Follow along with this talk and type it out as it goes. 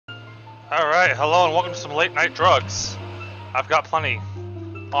Alright, hello and welcome to some late night drugs. I've got plenty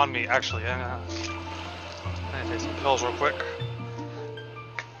on me, actually. I need to take some pills real quick.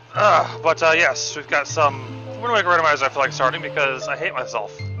 Yes, we've got some Wind Waker randomizer I feel like starting because I hate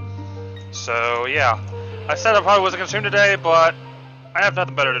myself. So, yeah. I said I probably wasn't going to stream today, but I have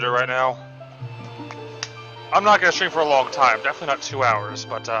nothing better to do right now. I'm not going to stream for a long time, definitely not 2 hours,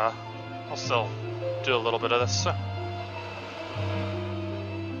 but I'll still do a little bit of this.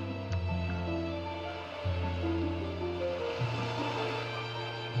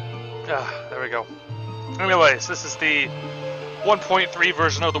 There we go. Anyways, this is the 1.3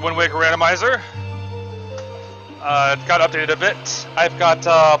 version of the Wind Waker randomizer. It got updated a bit. I've got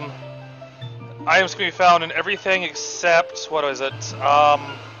items can be found in everything except, what is it?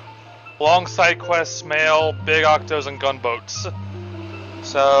 Long side quests, mail, big octos, and gunboats.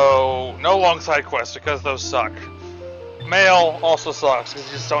 So, no long side quests because those suck. Mail also sucks because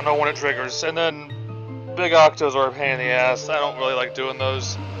you just don't know when it triggers. And then big octos are a pain in the ass. I don't really like doing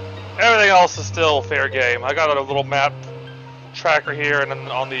those. Everything else is still fair game. I got a little map tracker here, and then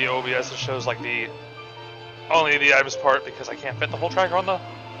on the OBS it shows like only the items part because I can't fit the whole tracker on the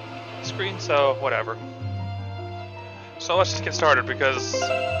screen, so whatever. So let's just get started because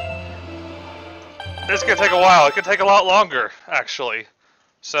this could take a while. It could take a lot longer, actually.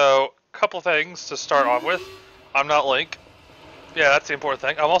 So, couple things to start off with. I'm not Link. Yeah, that's the important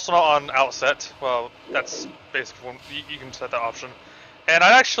thing. I'm also not on Outset. Well, that's basically, you can set that option. And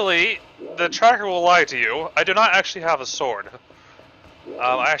the tracker will lie to you. I do not actually have a sword.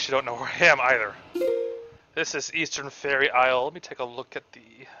 I actually don't know where I am either. This is Eastern Fairy Isle. Let me take a look at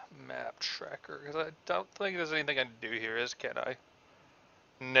the map tracker, because I don't think there's anything I can do here, can I?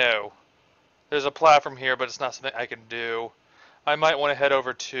 No. There's a platform here, but it's not something I can do. I might want to head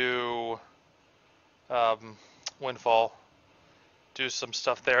over to Windfall. Do some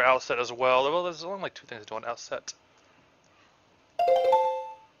stuff there. Outset as well. Well, there's only like 2 things to do on Outset.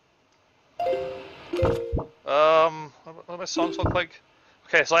 What do my songs look like?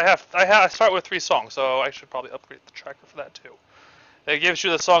 Okay, so I start with 3 songs, so I should probably upgrade the tracker for that too. It gives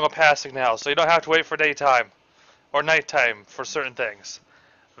you the song of passing now, so you don't have to wait for daytime or nighttime for certain things.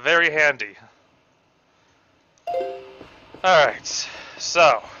 Very handy. Alright,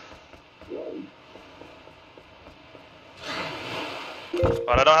 so.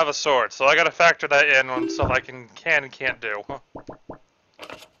 But I don't have a sword, so I gotta factor that in on stuff I can and can't do.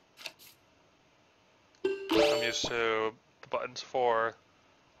 I'm used to the buttons for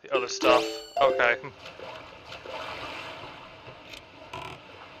the other stuff. Okay.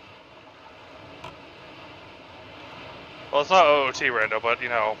 Well, it's not OOT Rando, but you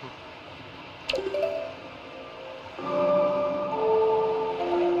know.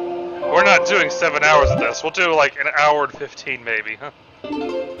 We're not doing 7 hours of this. We'll do like an hour and 15 maybe, huh?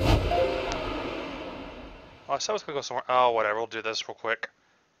 Oh, I said I was gonna go somewhere. Oh, whatever. We'll do this real quick.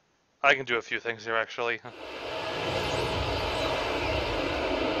 I can do a few things here actually.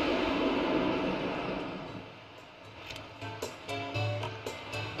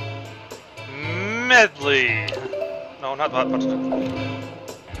 Medley! No, not that much.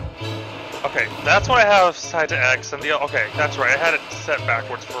 Okay, that's what I have set to X, and okay, that's right, I had it set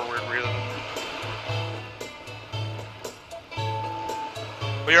backwards for a weird reason.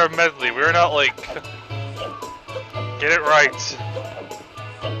 We are Medley, we are not Link. Get it right.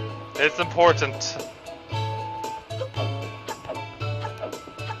 It's important.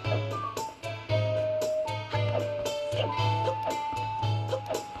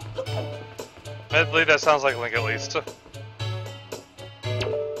 Medley, that sounds like Link at least.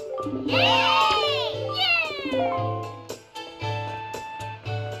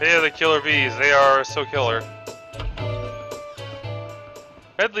 Hey, the killer bees, they are so killer.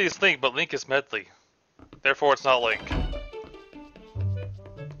 Medley is Link, but Link is Medley. Therefore, it's not Link.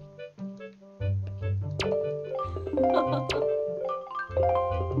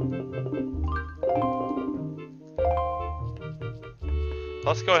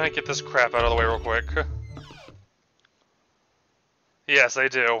 Let's go ahead and get this crap out of the way real quick. Yes, I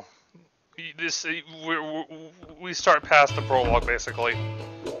do. We start past the prologue, basically.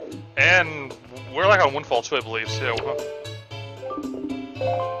 And we're like on Windfall 2, I believe, too. I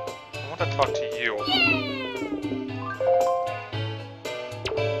want to talk to you.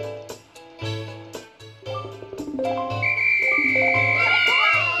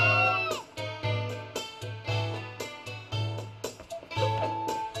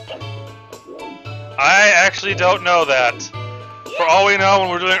 I actually don't know that. For all we know, when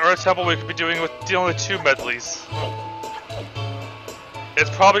we're doing Earth Temple, we could be dealing with 2 medleys. It's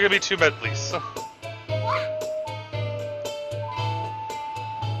probably gonna be 2 medleys.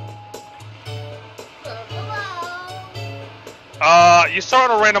 You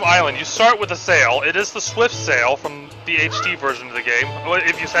start on a random island. You start with a sail. It is the Swift sail from the HD version of the game,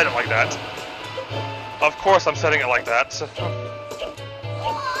 if you set it like that. Of course I'm setting it like that. So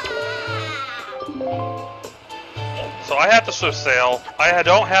I have the Swift sail. I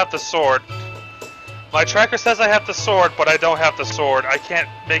don't have the sword. My tracker says I have the sword, but I don't have the sword. I can't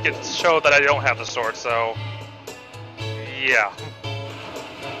make it show that I don't have the sword, so... yeah.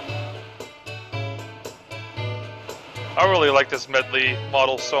 I really like this medley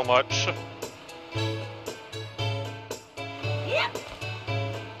model so much.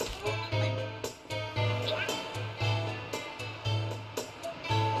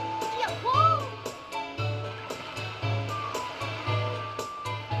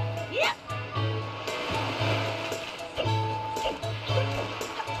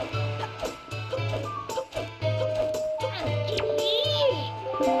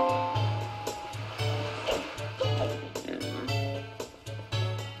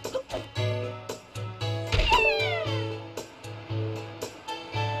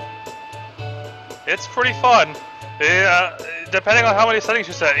 It's pretty fun. Depending on how many settings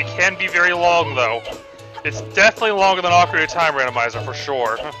you set, it can be very long, though. It's definitely longer than Ocarina of Time Randomizer, for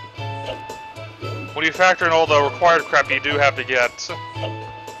sure. When you factor in all the required crap you do have to get.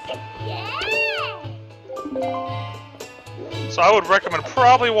 So I would recommend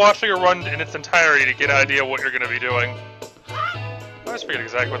probably watching a run in its entirety to get an idea of what you're going to be doing. I just forget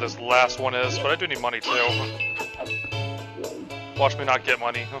exactly what this last one is, but I do need money, too. Watch me not get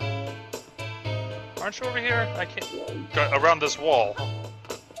money. Aren't you over here? I can't... around this wall.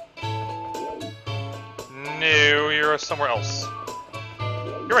 No, you're somewhere else.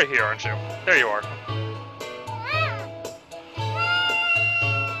 You're right here, aren't you? There you are.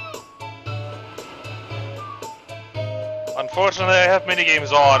 Unfortunately, I have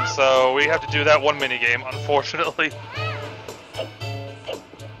minigames on, so we have to do that one minigame, unfortunately.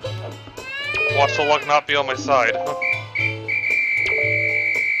 Watch the luck not be on my side.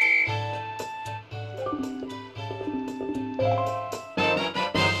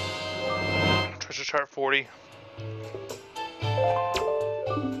 Treasure chart 40.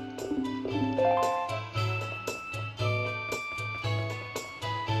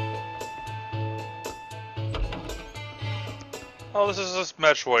 Oh, this is just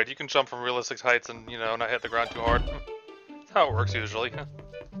Metroid. You can jump from realistic heights and, you know, not hit the ground too hard. That's how it works usually.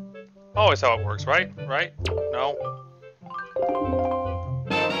 Always how it works, right? Right? No?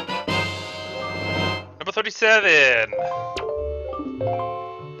 Number 37!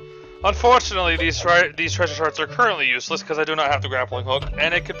 Unfortunately, these treasure charts are currently useless because I do not have the grappling hook,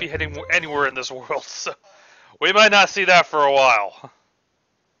 and it could be hitting anywhere in this world, so we might not see that for a while.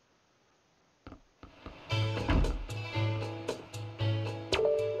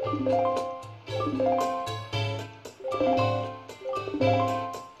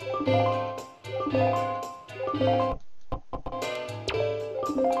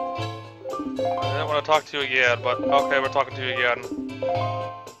 I didn't want to talk to you again, but okay, we're talking to you again.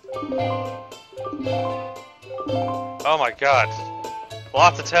 Oh my god.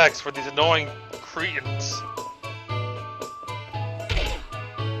 Lots of text for these annoying cretins.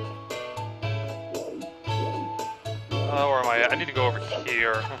 Where am I at? I need to go over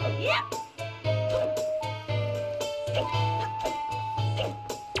here.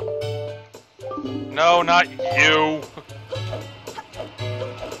 No, not you.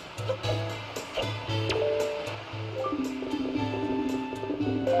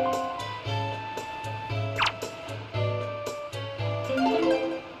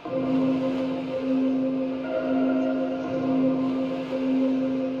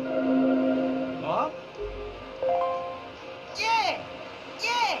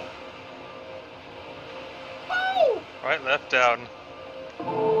 Right, left, down.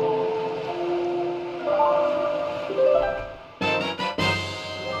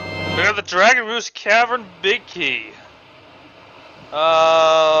 We got the Dragon Roost Cavern Big Key.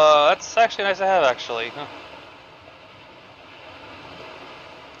 That's actually nice to have, actually. Huh.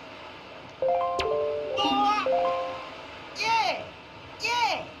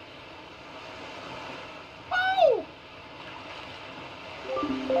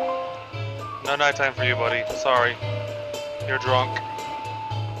 No nighttime for you, buddy. Sorry. You're drunk.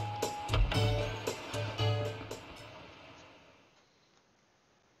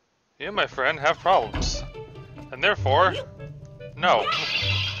 You, my friend, have problems. And therefore, no.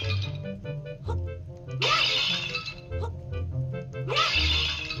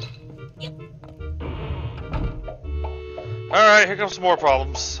 Alright, here comes some more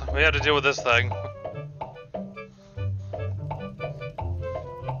problems. We have to deal with this thing.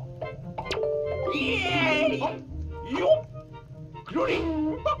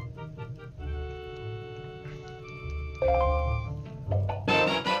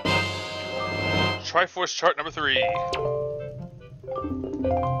 Triforce chart number 3.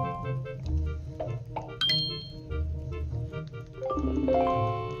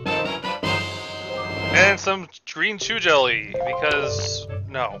 And some green chew jelly, because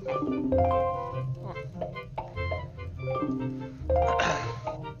no.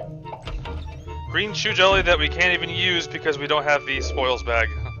 Green chew jelly that we can't even use because we don't have the spoils bag.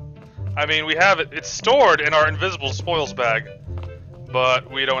 I mean, we have it, it's stored in our invisible spoils bag, but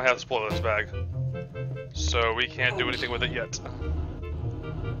we don't have the spoils bag. So we can't do anything with it yet.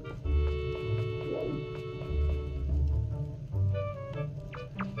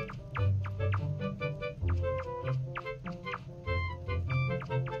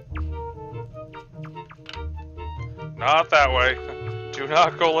 Not that way. Do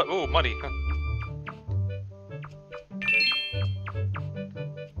not go ooh, money.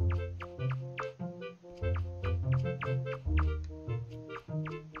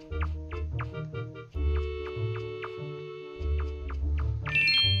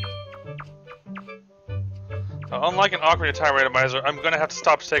 Now, unlike an Ocarina of Time randomizer, I'm gonna have to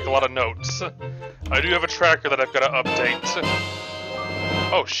stop to take a lot of notes. I do have a tracker that I've got to update.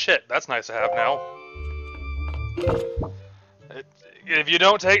 Oh shit, that's nice to have now. If you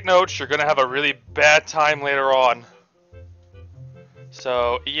don't take notes, you're gonna have a really bad time later on.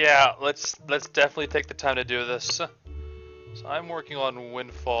 So yeah, let's definitely take the time to do this. So I'm working on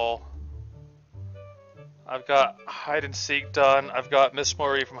Windfall. I've got Hide and Seek done. I've got Miss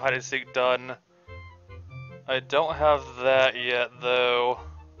Marie from Hide and Seek done. I don't have that yet though.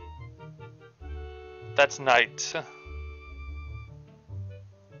 That's Night.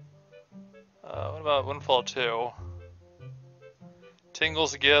 What about Windfall 2?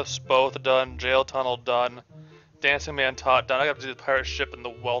 Tingle's Gifts, both done. Jail Tunnel done. Dancing Man Tot done. I got to do the pirate ship and the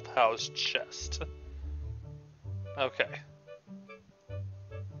Wealth House chest. Okay.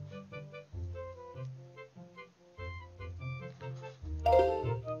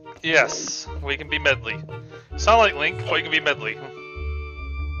 Yes, we can be Medley. Sound like Link, but you can be Medley.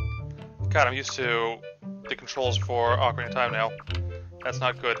 God, I'm used to the controls for Ocarina of Time now. That's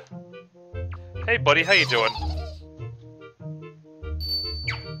not good. Hey buddy, how you doing?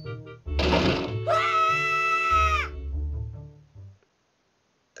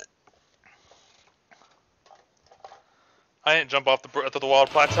 I didn't jump off the wild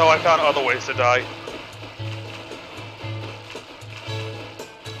plateau, I found other ways to die.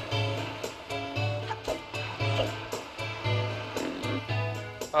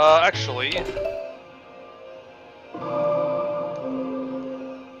 Actually...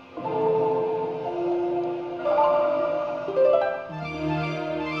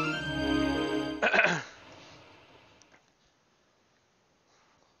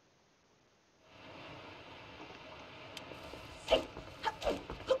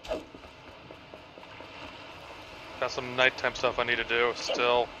 got some nighttime stuff I need to do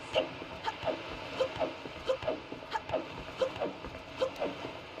still.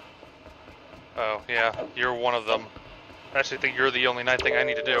 Oh, yeah, you're one of them. I actually think you're the only night thing I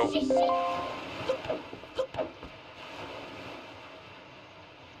need to do.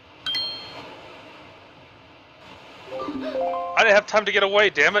 I didn't have time to get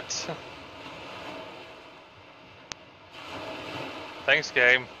away, damn it! Thanks,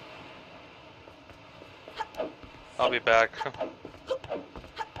 game. I'll be back.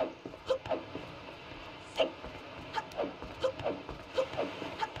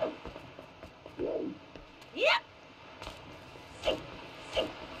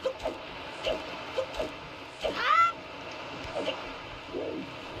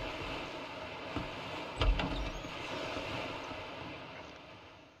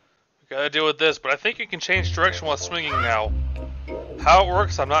 Gotta deal with this, but I think you can change direction while swinging now. How it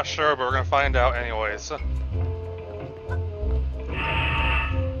works, I'm not sure, but we're gonna find out anyways.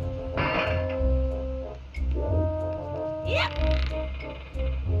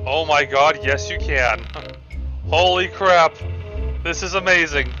 Oh my god, yes you can. Holy crap. This is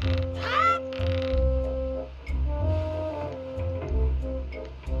amazing.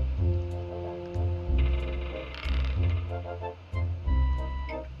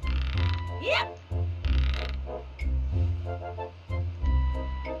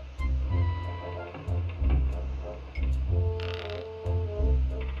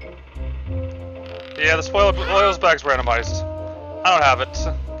 Yeah, the spoils bag's randomized. I don't have it.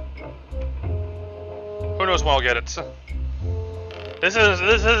 Who knows when I'll get it? This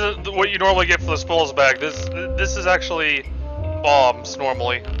isn't what you normally get for the spoils bag. This is actually bombs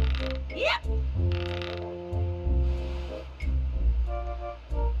normally.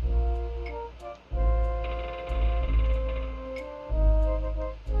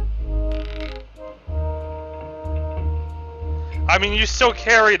 I mean, you still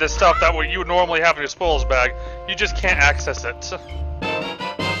carry the stuff that you would normally have in your spoils bag. You just can't access it.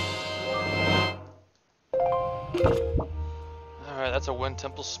 Alright, that's a Wind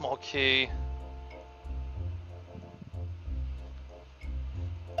Temple small key.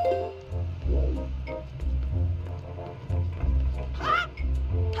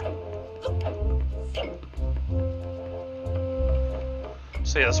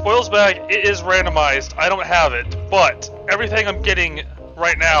 So yeah, the spoils bag, it is randomized. I don't have it, but everything I'm getting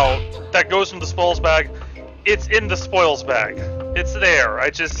right now that goes from the spoils bag, it's in the spoils bag. It's there. I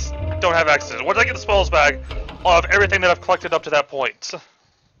just don't have access to it. Once I get the spoils bag, I'll have everything that I've collected up to that point.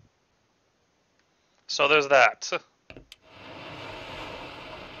 So there's that.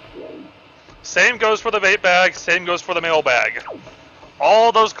 Same goes for the bait bag, same goes for the mail bag.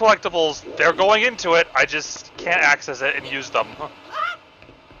 All those collectibles, they're going into it, I just can't access it and use them.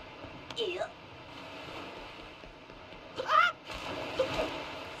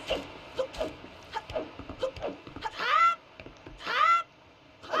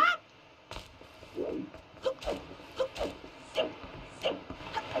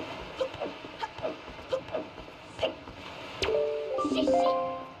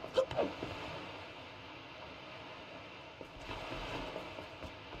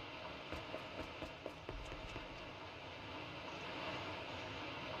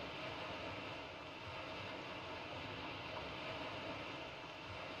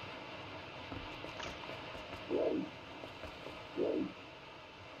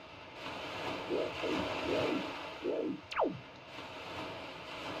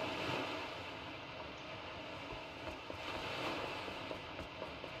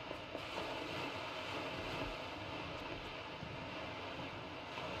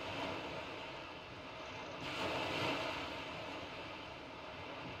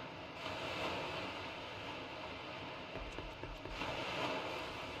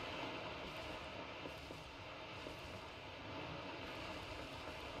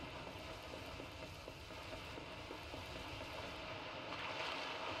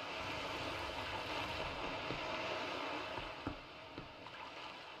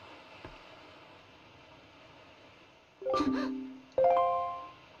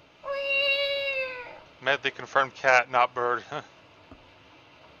 Medley confirmed cat, not bird.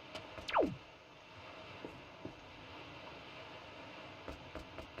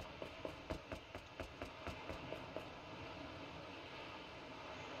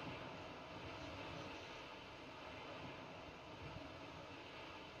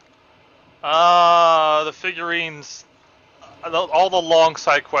 The figurines, all the long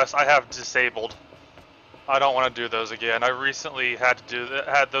side quests I have disabled. I don't want to do those again. I recently had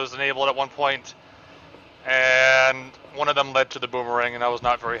those enabled at one point, and one of them led to the boomerang, and I was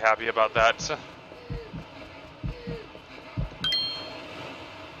not very happy about that.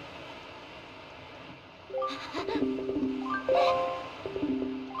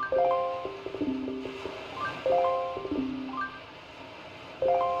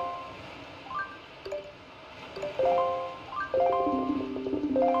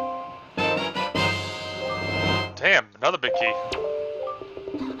 Damn, another big key.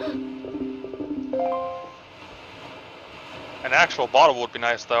 An actual bottle would be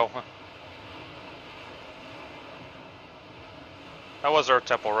nice, though. That was Earth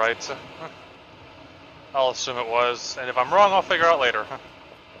Temple, right? I'll assume it was, and if I'm wrong, I'll figure out later.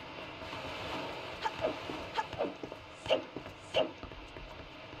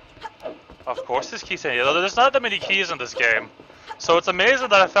 Of course, this key's in here. There's not that many keys in this game, so it's amazing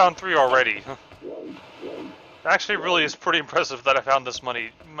that I found 3 already. Actually, really is pretty impressive that I found this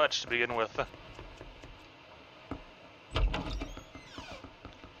much to begin with.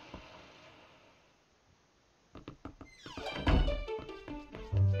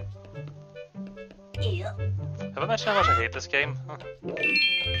 Have I mentioned how much I hate this game?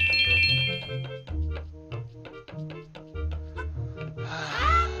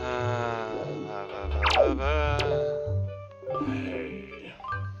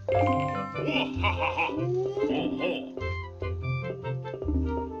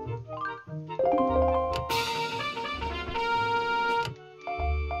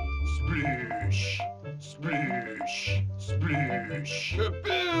 Sploosh, sploosh, sploosh.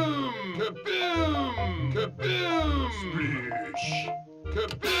 Kaboom! Kaboom! Kaboom! Sploosh,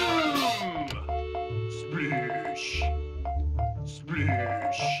 kaboom! Sploosh,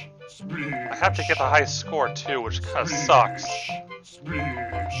 sploosh, sploosh. I have to get the highest score too, which kind of sucks.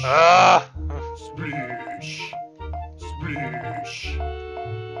 Sploosh, sploosh, sploosh,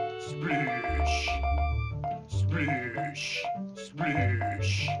 sploosh, sploosh,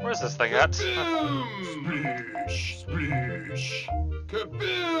 sploosh. Where's this thing at? Splish, splish.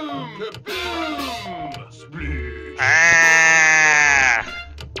 Kaboom! Kaboom! Splish. Ah!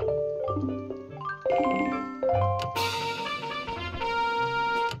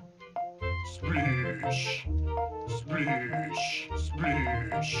 Splish. Splish.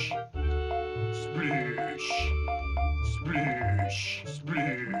 Splish. Splish. Splish. Splish.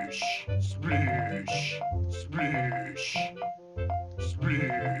 Splish. Splish. Splish.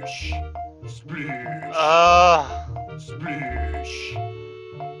 Splish. Splish.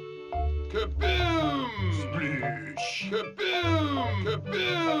 Kaboom! Splish. Kaboom!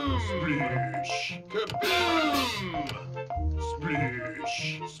 Kaboom! Splish. Kaboom! Splish.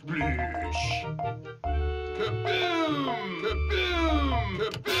 Splish. Kaboom! Kaboom!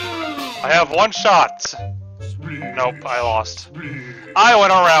 Kaboom! I have one shot. Splish. Nope, I lost. Splish. I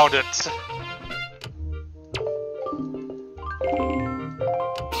went around it.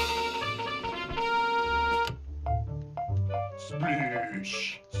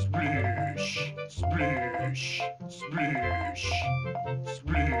 Splish, splish, splish, splish,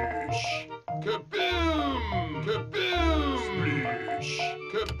 splish. Kaboom! Kaboom! Splish,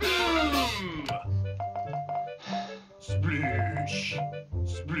 kaboom! Splish,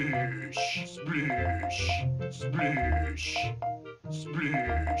 splish, splish, splish,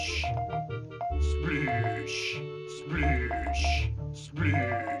 splish, splish, splish,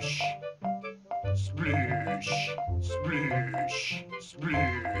 splish. Splish, splish,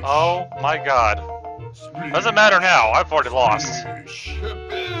 splish. Oh my god. Splish, Doesn't matter now, I've already lost. splish.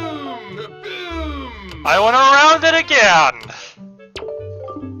 Kaboom! Kaboom! I went around it again!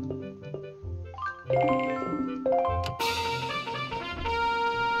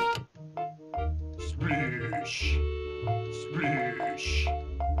 Splish, splish,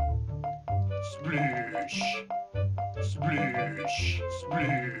 splish. Splish,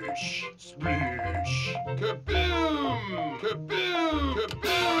 splish, splish. Kaboom! Kaboom!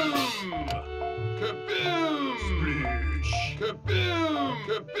 Kaboom! Kaboom! Splish, kaboom!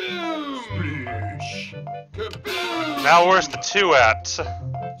 Kaboom! Splish, kaboom! Now where's the 2 at? Splish,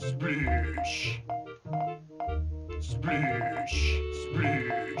 splish,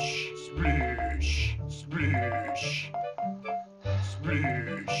 splish, splish, splish,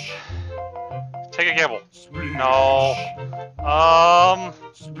 splish. Take a gamble. Splish. No.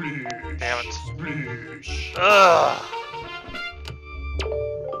 Splish. Damn it. Splish. Ugh.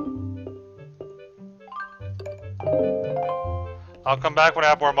 I'll come back when I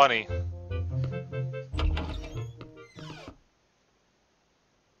have more money.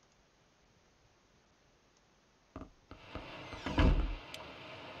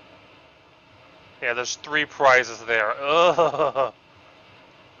 Yeah, there's 3 prizes there. Ugh.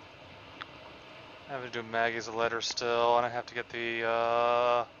 I have to do Maggie's letter still, and I have to get the,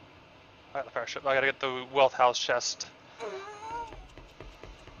 I got the parachute. I gotta get the wealth house chest.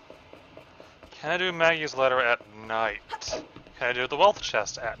 Can I do Maggie's letter at night? Can I do the wealth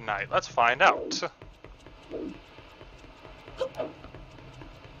chest at night? Let's find out.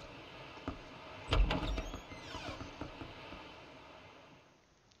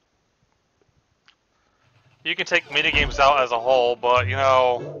 You can take minigames out as a whole, but, you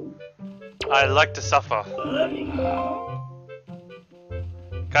know, I like to suffer.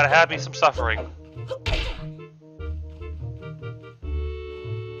 Gotta have me some suffering.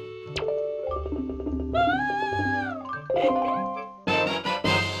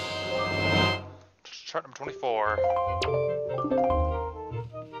 Chart number 24.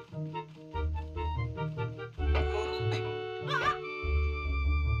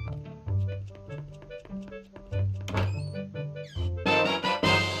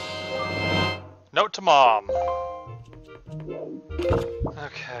 Note to Mom.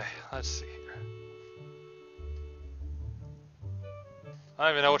 Okay, let's see here. I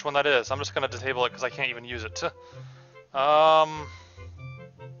don't even know which one that is. I'm just gonna disable it because I can't even use it.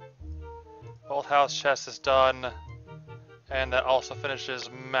 Old house chest is done, and that also finishes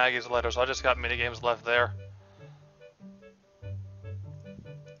Maggie's letter. So I just got minigames left there.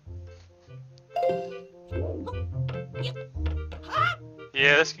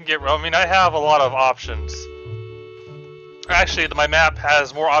 Yeah, this can get. I mean, I have a lot of options. Actually, my map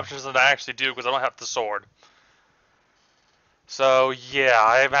has more options than I actually do because I don't have the sword. So yeah,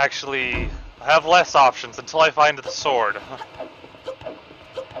 I have less options until I find the sword.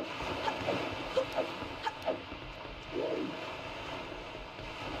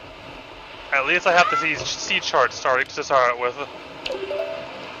 At least I have the C chart starting to start with.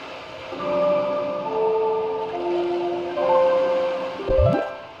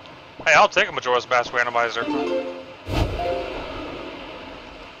 Hey, I'll take a Majora's Mask randomizer.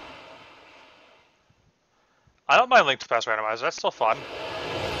 don't mind Link to Past Randomizer, that's still fun.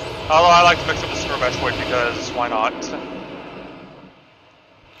 Although I like to mix up the Super Metroid because why not?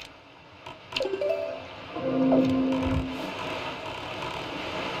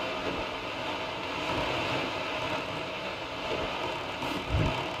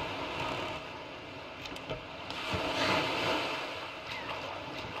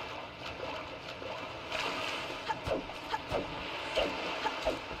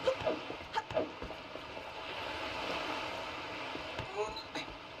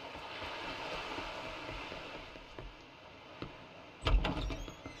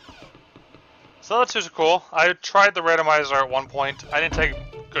 So that's just cool. I tried the randomizer at one point. I didn't take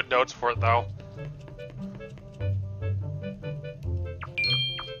good notes for it though.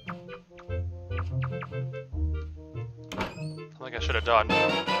 I think I should have done.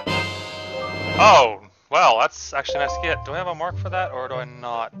 Oh, well, that's actually nice to get. Do I have a mark for that, or do I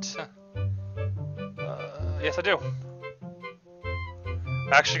not? Yes, I do.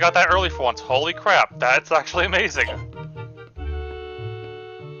 I actually got that early for once. Holy crap, that's actually amazing.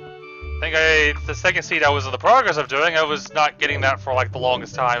 I think the second seed I was in the progress of doing, I was not getting that for like the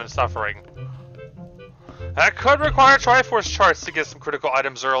longest time and suffering. That could require Triforce charts to get some critical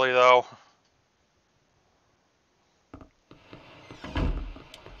items early though.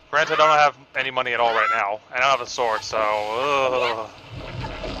 Granted, I don't have any money at all right now, and I don't have a sword, so... Ugh.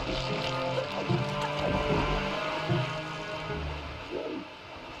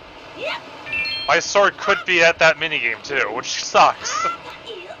 My sword could be at that minigame too, which sucks.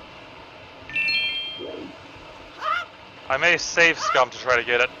 I may save Scum to try to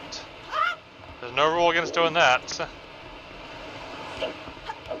get it. There's no rule against doing that.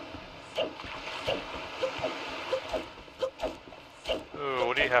 Ooh,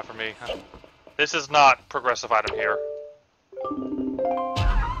 what do you have for me? This is not progressive item here.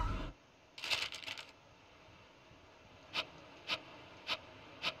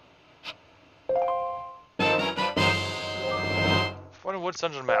 What a Woods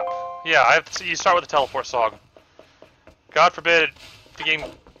Dungeon map. Yeah, you start with the teleport song. God forbid the game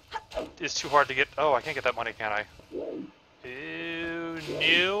is too hard to get. Oh, I can't get that money, can I? Ew,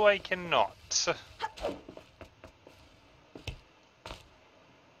 no, I cannot.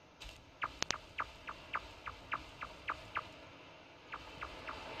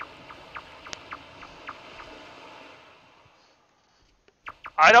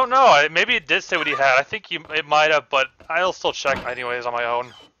 I don't know. Maybe it did say what he had. I think it might have, but I'll still check anyways on my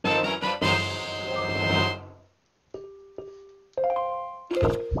own.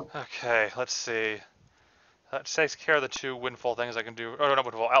 Okay, let's see. That takes care of the two windfall things I can do. Oh, no, not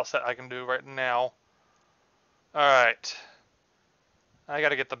windfall. Outset I can do right now. Alright. I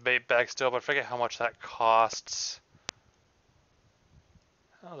gotta get the bait bag still, but I forget how much that costs.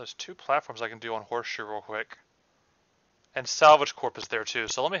 Oh, there's two platforms I can do on Horseshoe real quick. And Salvage Corp is there too,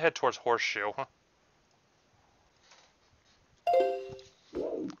 so let me head towards Horseshoe.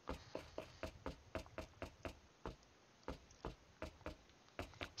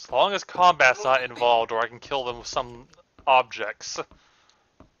 As long as combat's not involved, or I can kill them with some objects.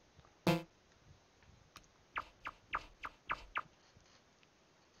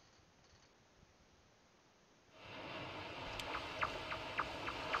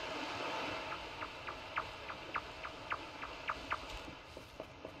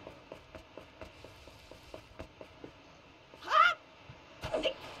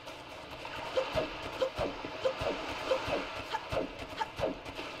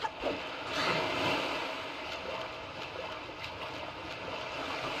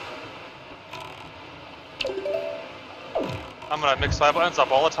 I'm gonna mix my buttons up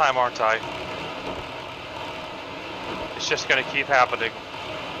all the time, aren't I? It's just gonna keep happening.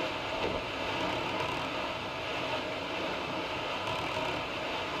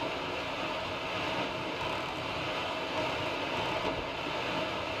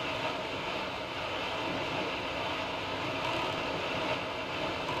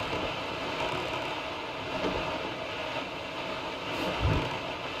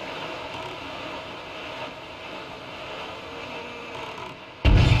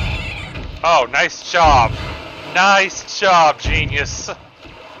 Oh, nice job! Nice job, genius!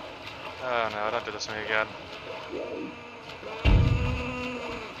 Oh no, don't do this to me again.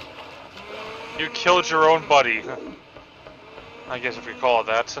 You killed your own buddy. I guess if we call it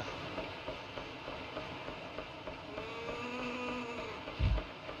that.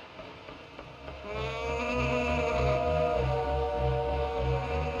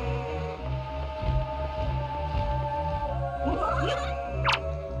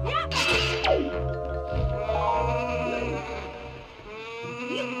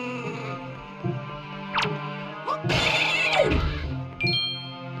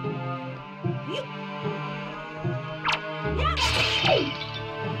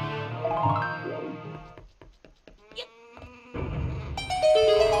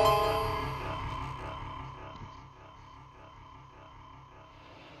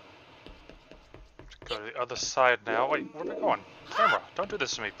 Go to the other side now. Wait, where are we going? Camera, don't do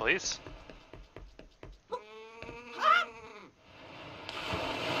this to me, please.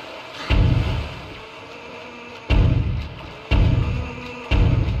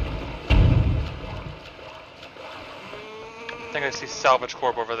 I think I see Salvage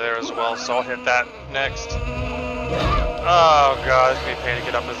Corp over there as well, so I'll hit that next. Oh god, it's gonna be a pain to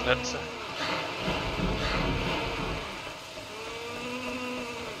get up, isn't it?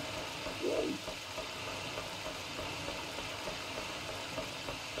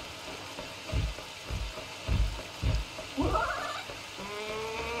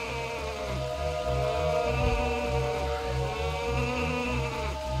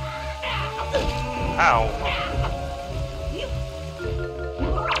 Ow.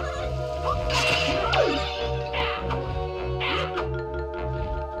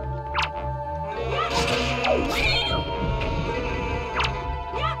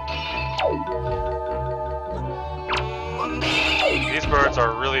 These birds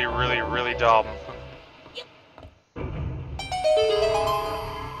are really, really, really dumb.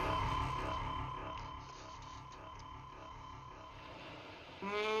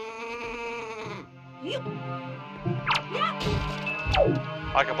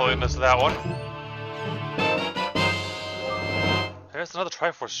 I completely missed that one. There's another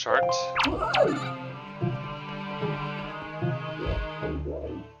Triforce chart.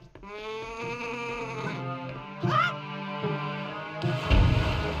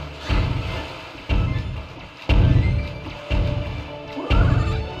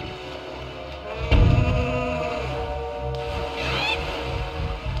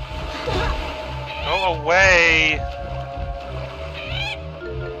 Go away!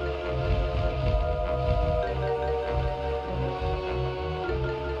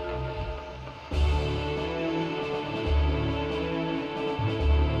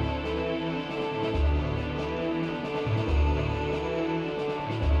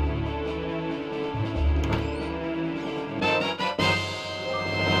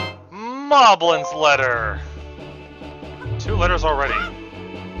 Moblin's letter! 2 letters already.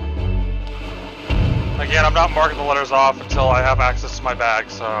 Again, I'm not marking the letters off until I have access to my bag,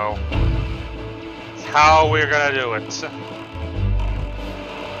 so it's how we're gonna do it.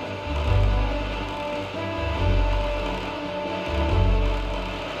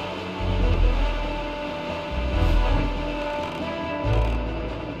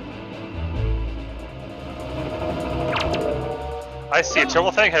 I see a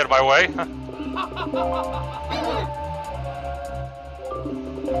terrible thing headed my way.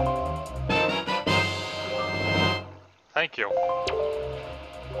 Thank you.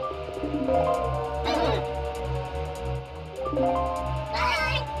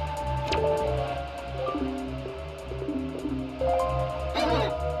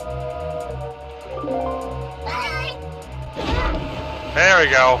 There we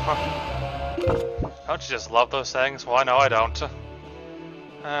go. Don't you just love those things? Well, I know I don't.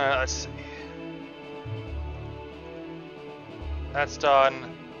 Let's see. That's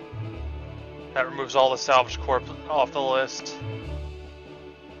done. That removes all the salvage corp off the list.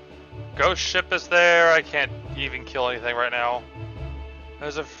 Ghost ship is there. I can't even kill anything right now.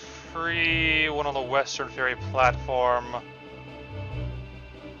 There's a free one on the Western Ferry platform. What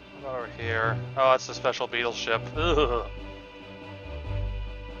about over here? Oh, that's the special beetle ship. Ugh.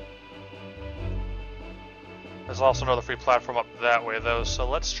 There's also another free platform up that way though, so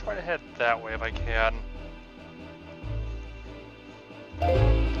let's try to head that way if I can.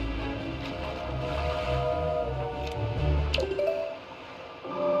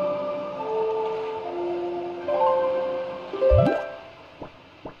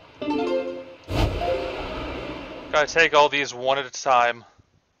 Gotta take all these one at a time.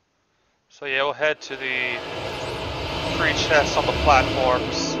 So yeah, we'll head to the free chests on the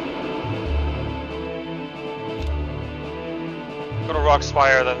platforms. Go to Rock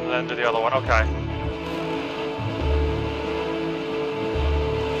Spire, then do the other one. Okay.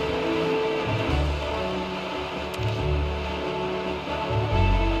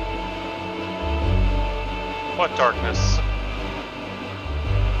 What darkness?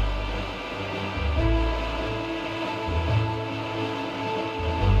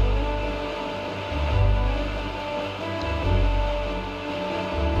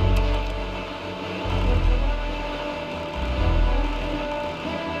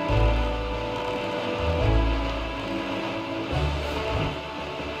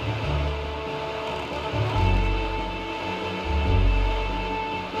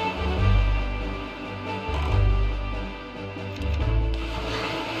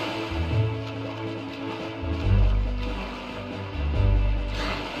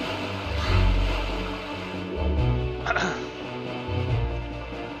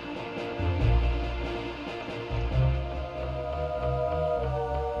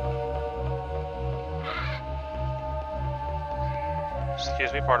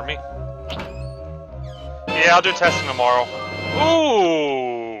 Excuse me, pardon me. Yeah, I'll do testing tomorrow.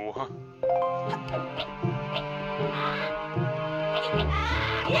 Ooh!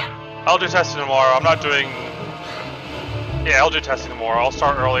 I'll do testing tomorrow. I'm not doing... Yeah, I'll do testing tomorrow. I'll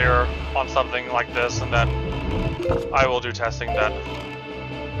start earlier on something like this, and then I will do testing then.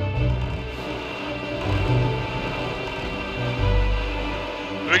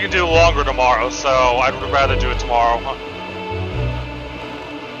 We can do longer tomorrow, so I'd rather do it tomorrow.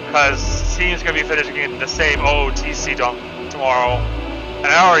 Because team's gonna be finishing the same OOTC tomorrow. And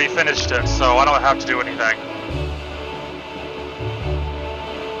I already finished it, so I don't have to do anything.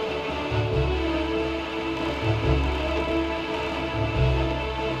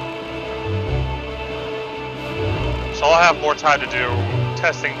 So I'll have more time to do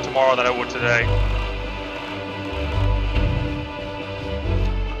testing tomorrow than I would today.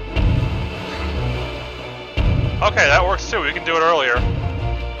 Okay, that works too. We can do it earlier.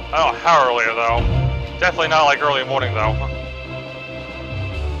 I don't know how earlier though. Definitely not like early morning though.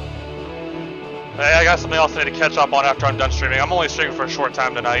 Hey, I got something else I need to catch up on after I'm done streaming. I'm only streaming for a short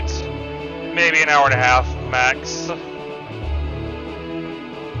time tonight. Maybe an hour and a half, max.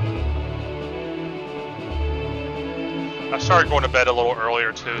 I started going to bed a little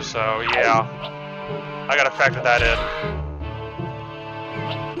earlier too, so yeah. I gotta factor that in.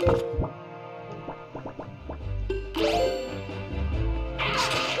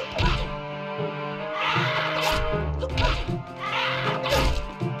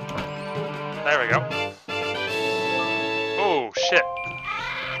 There we go. Oh, shit.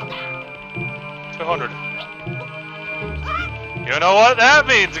 200. You know what that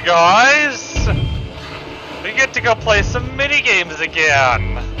means, guys? We get to go play some mini games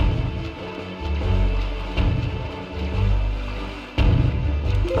again.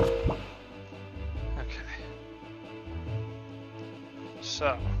 Okay.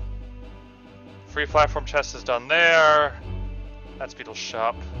 So. Free platform chest is done there. That's Beetle's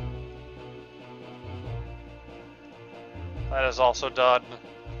shop. That is also done.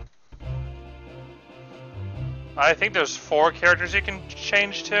 I think there's 4 characters you can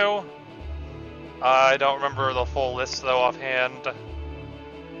change to. I don't remember the full list though offhand.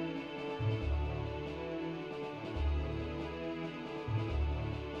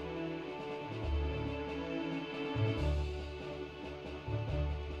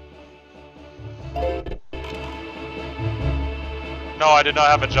 No, I did not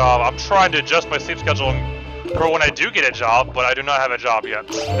have a job. I'm trying to adjust my sleep schedule for when I do get a job, but I do not have a job yet.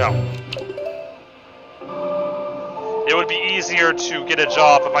 No. It would be easier to get a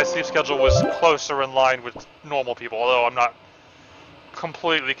job if my sleep schedule was closer in line with normal people, although I'm not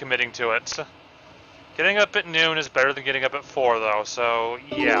completely committing to it. Getting up at noon is better than getting up at 4, though, so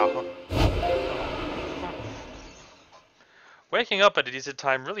yeah. Waking up at a decent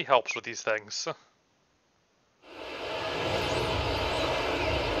time really helps with these things.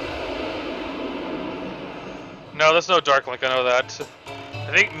 No, there's no Dark Link, I know that.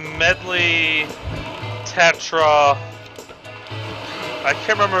 I think Medley, Tetra... I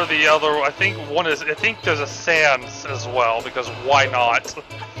can't remember the other. I think there's a Sans as well, because why not?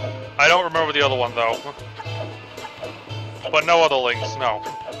 I don't remember the other one though. But no other links, no.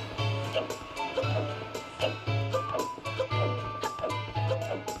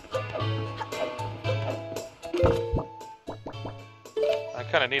 I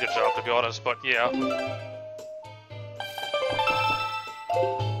kinda need a job to be honest, but yeah.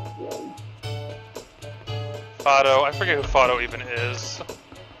 Fado, I forget who Fado even is.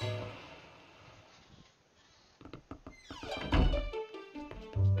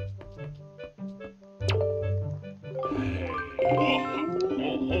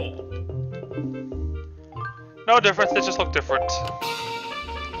 No difference, they just look different.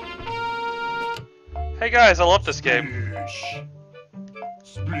 Hey guys, I love this game.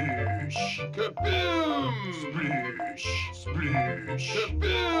 Splish, kaboom! Splish, splish,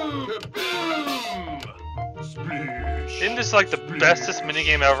 kaboom! Kaboom! Splish. Isn't this like the bestest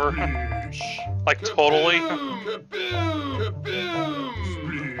minigame ever? Like totally.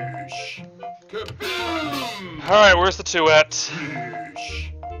 Alright, where's the 2 at?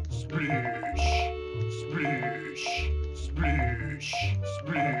 Splish, splish, splish, splish,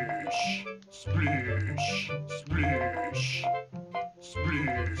 splish, splish,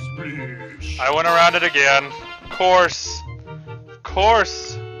 splish, splish. I went around it again. Of course. Of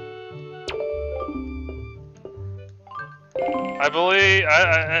course. I believe,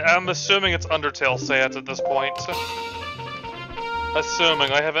 I'm assuming it's Undertale Sans at this point.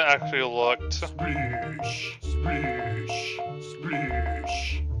 Assuming, I haven't actually looked. Splish, splish,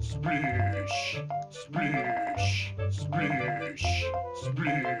 splish, splish, splish, splish, splish,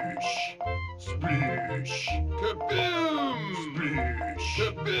 Splish. Splish. Kaboom! Splish.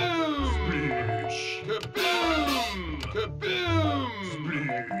 Kaboom! Splish. Kaboom! Kaboom!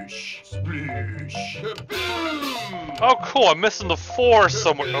 Splish. Splish. Kaboom! Oh, cool! I'm missing the 4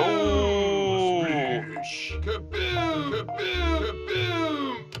 somewhere. Oh. Splish. Kaboom! Kaboom!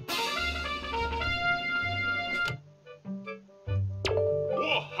 Kaboom!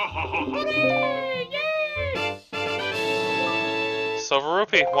 Silver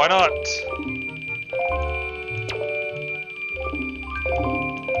rupee, why not?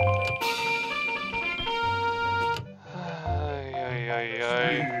 Ay, ay, ay,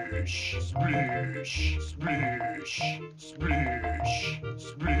 ay. Splish, splish, splish, splish,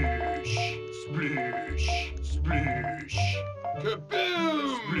 splish, splish, splish. Kaboom!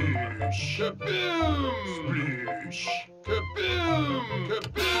 Splish, kaboom! Splish, kaboom!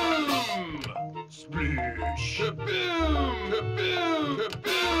 Kaboom! Splish, kaboom! Kaboom!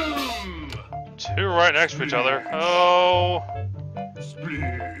 Kaboom! 2 right next to each other. Oh.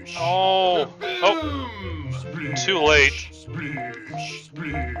 Splish, Oh. Oh. Splish, Too late. Splish,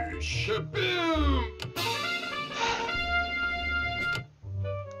 splish, kaboom!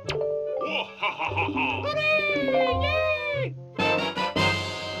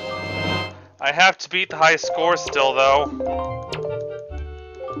 I have to beat the high score still, though.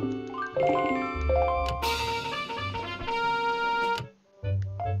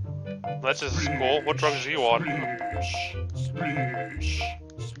 That's just cool. What drugs are you on? Splish,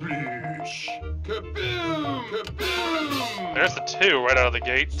 splish, kaboom! Kaboom! There's the 2 right out of the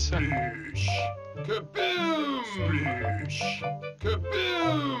gate. Splish, kaboom! Splish,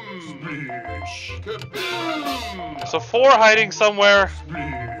 kaboom! Splish, kaboom! So 4 hiding somewhere.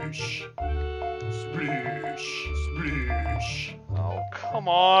 Splish, splish, splish, Oh, come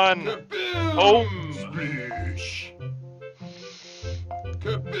on. kaboom! Oh. Splish,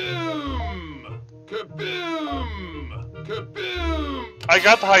 kaboom! Kaboom! Kaboom! I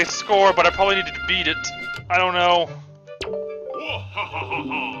got the high score, but I probably needed to beat it. I don't know.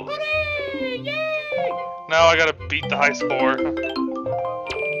 Now I gotta beat the high score.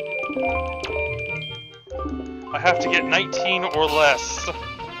 I have to get 19 or less.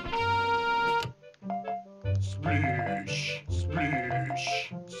 Splish,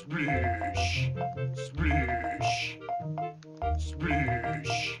 splish, splish, splish, splish,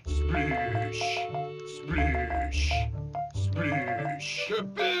 splish, splish, splish,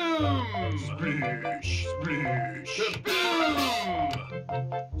 kaboom! Splish, splish, kaboom!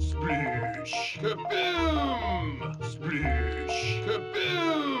 Splish, kaboom! Splish,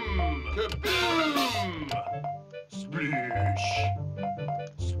 kaboom! Kaboom! Splish,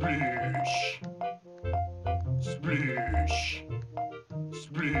 splish,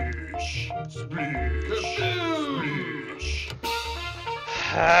 splish, splish, splish, kaboom!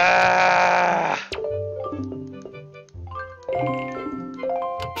 Ah.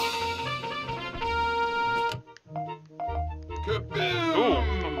 Kaboom! Ooh.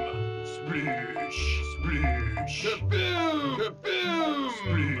 Splish, splish, kaboom! Kaboom!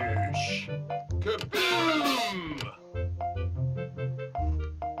 Splish, kaboom!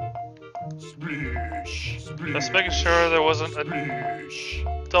 Splish, splish, Just making sure there wasn't a splish,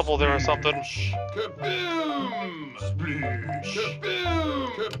 double there or something. kaboom! Splish, kaboom!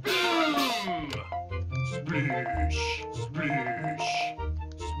 Kaboom! Splish, splish,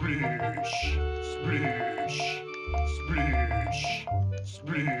 splish, splish, splish,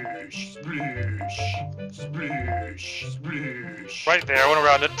 splish, splish, splish, splish. Right there, I went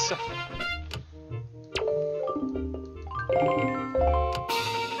around it.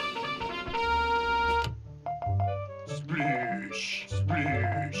 Splish,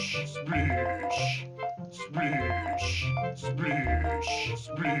 splish, splish, splish, splish, splish,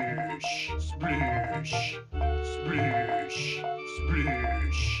 splish, splish, splish,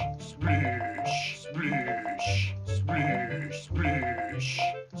 splish, splish, splish,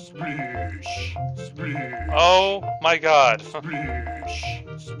 splish, splish. Oh my god. Splish,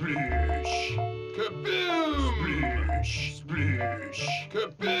 splish, kaboom! Splish, splish,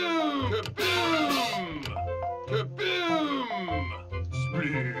 kaboom! Kaboom! Kaboom!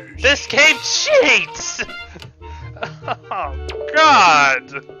 Splish. This game cheats! Oh god!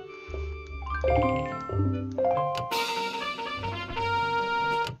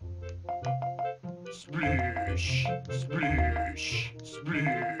 Splish, splish,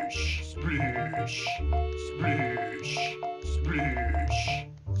 splish, splish, splish, splish,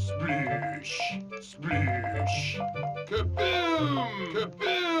 splish, splish, kaboom!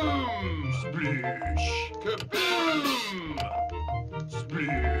 Kaboom! Splish, kaboom!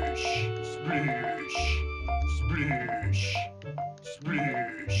 Splish, splish, splish, splish.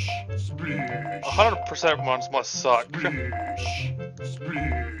 Splish. 100% ones must suck. Splish.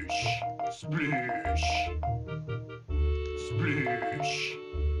 Splish. Splish.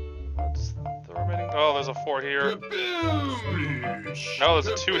 What's the remaining? Oh, there's a 4 here. Splish. No, there's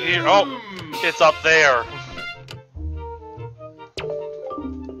a 2 here. Oh, it's up there.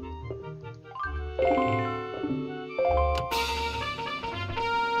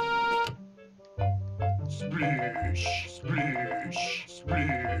 Splish, splish,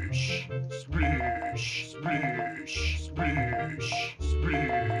 splish, splish, splish, splish,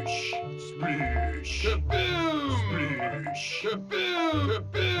 splish, splish, kaboom! Splish, kaboom!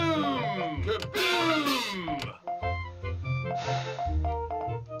 Kaboom! Kaboom!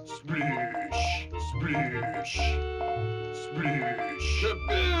 Splish, splish, splish,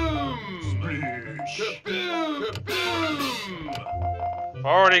 kaboom! Splish, kaboom! Kaboom!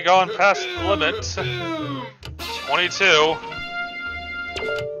 Already gone past the limit. 22.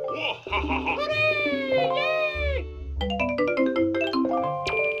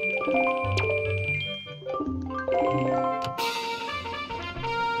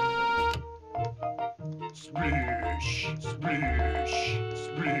 Splish, splish,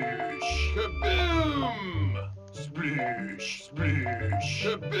 splish, kaboom! Splish, splish,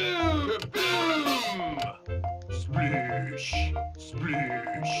 kaboom! Kaboom! Splish,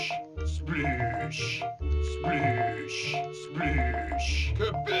 splish, splish, splish, splish,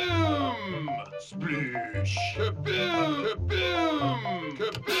 kaboom! Splish, kaboom! Kaboom!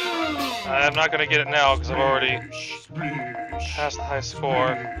 Kaboom! I'm not gonna get it now because I've already Splish, passed the high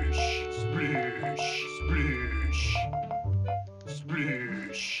score. splish, splish,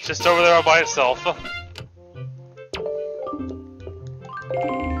 splish. Just over there all by itself.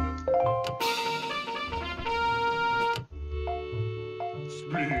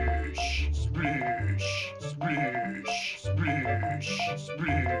 Splish, splish, splish, splish, splish,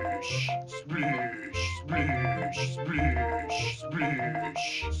 splish, splish, splish, splish, splish,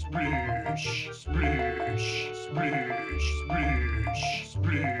 splish, splish, splish,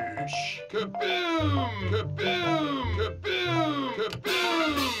 splish, kaboom! Kaboom! Kaboom! Kaboom!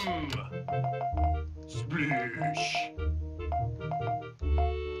 Splish.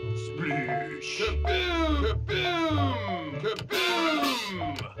 Splish. Kaboom! Kaboom!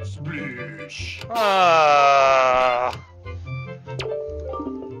 Kaboom! Splish. Ah.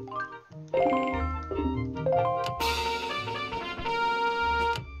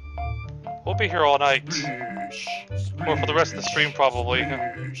 We'll be here all night. Splish. Or for the rest of the stream, probably.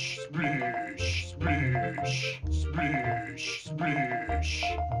 Splish. Splish. Splish. Splish. Splish.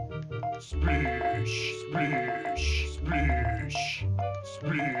 Splish. Splish. Splish.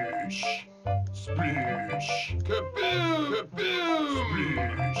 Splish. Splish. Kaboom! Kaboom!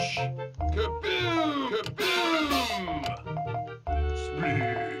 Splish. Kaboom! Kaboom!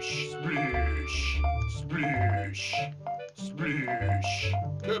 Splish. Splish. Splish. Splish.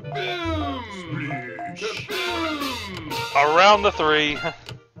 Kaboom! Splish. Kaboom! Around the 3.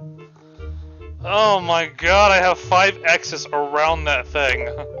 Oh my god, I have 5 X's around that thing.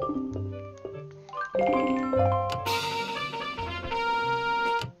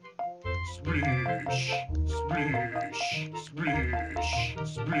 Splish, splish, splish, splish,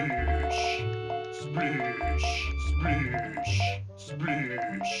 splish, splish, splish, splish,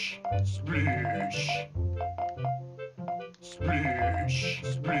 splish,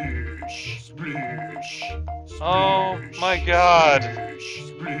 splish, splish. Oh my god.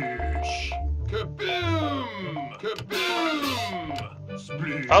 Splish, kaboom, kaboom.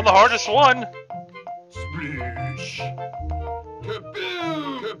 Splish. Found the hardest one. Splish.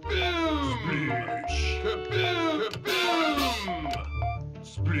 Kaboom! Kaboom! Splish! Kaboom! Kaboom!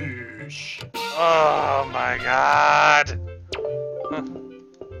 Splish! Oh my god.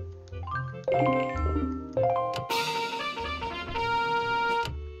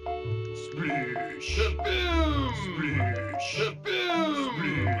 Splish! Kaboom! Splish! Kaboom!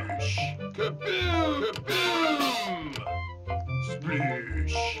 Splish! Kaboom! Kaboom!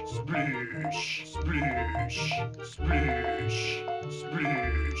 Splish! Splish! Splish! Splish! Splish!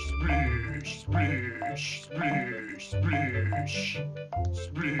 Splish! Splish! Splish! Splish! Splish!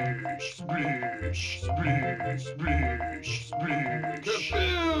 Splish! Splish! Splish! Splish!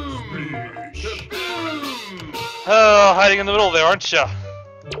 Kaboom! Splish! Kaboom! Oh, hiding in the middle there, aren't ya?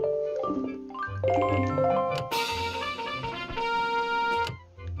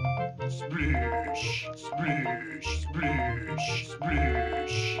 Splish, splish, splish,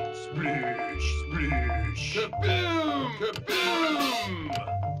 splish, splish, splish. Kaboom! Kaboom!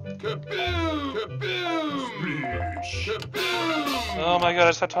 Kaboom! Kaboom! Splish! Kaboom! Oh my god, I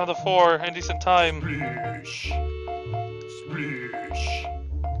just had time to 4 in decent time. Splish! Splish!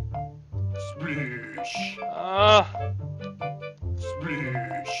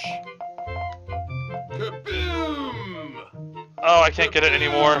 Splish. Kaboom! Oh, I can't get it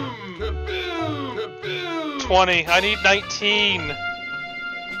anymore. Kaboom! Kaboom! 20. I need 19.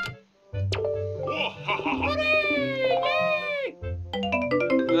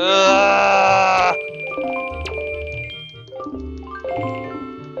 Ugh.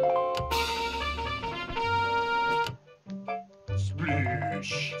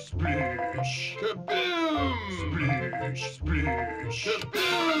 Splish, splish, kaboom! Splish, splish,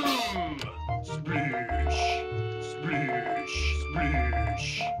 kaboom! Splish, splish, splish.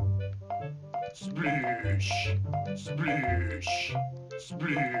 Splish, splish,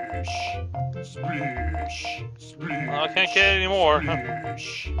 splish, splish, splish. Oh, I can't get it anymore.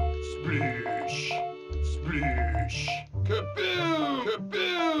 Splish, splish, splish. Kaboom!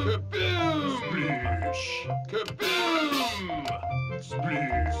 Kaboom! Kaboom! Splish! Kaboom!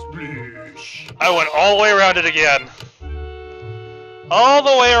 Splish! Splish! I went all the way around it again. All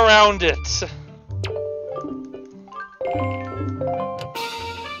the way around it.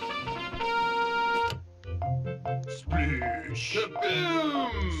 Splish!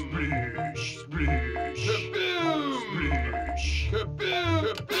 Kaboom! Splish! Splish! Kaboom! Splish! Kaboom!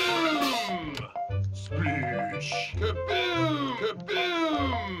 Kaboom! Splish! Kaboom!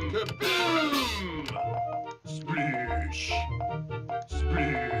 Kaboom! Kaboom! Splish!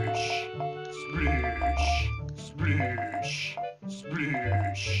 Splish! Splish! Splish!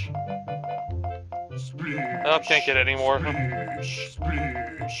 Splish! Splish! Oh, can't get it anymore. Splish!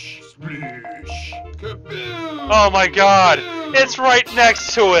 Splish! Splish! Kaboom! Oh my god! It's right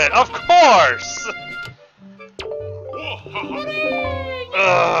next to it! Of course!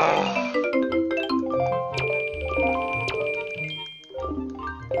 Ugh.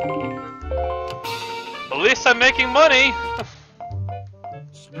 At least I'm making money!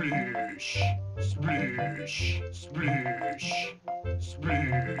 Splish, splish, splish,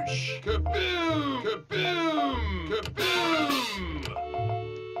 splish. Kaboom! Kaboom! Kaboom!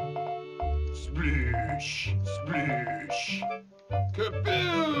 Splish, splish.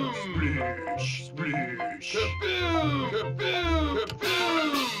 Kaboom! Splish, splish. Kaboom! Kaboom!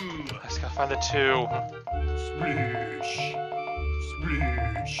 Kaboom! I just gotta find the 2. Splish,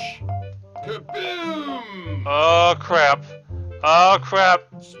 splish. Kaboom! Oh crap. Oh crap.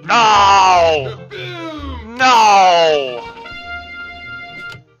 Splish, No! kaboom! No!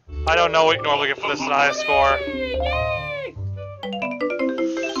 I don't know what you normally get for this high score.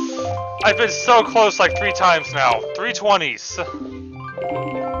 I've been so close like 3 times now. 3 20s.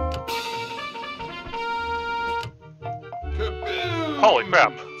 Kaboom! Holy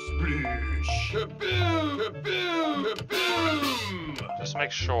crap. Splish, kaboom! Kaboom! Kaboom! Just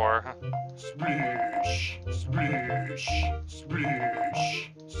make sure. Splish, splish,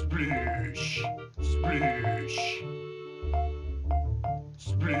 splish, splish, splish.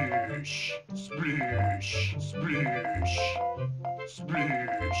 Splish, splish, splish,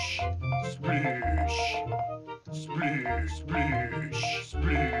 splish, splish,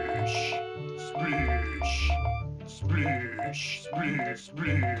 splish, splish, splish, splish, splish,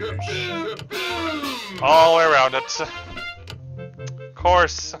 splish, kaboom, kaboom. All the way around it. Of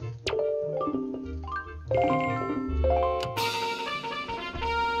course.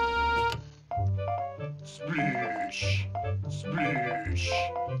 Splish, splish, splish,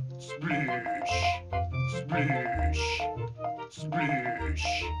 splish, splish,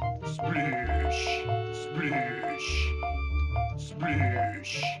 splish, splish,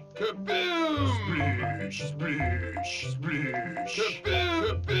 splish, kaboom! Splish, splish, splish,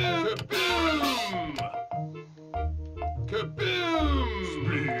 kaboom, kaboom, kaboom!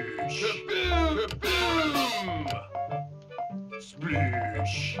 Splish, kaboom, kaboom!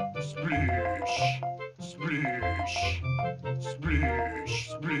 Splish, splish, splish, splish,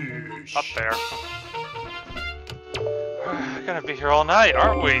 splish. Up there. We're gonna be here all night,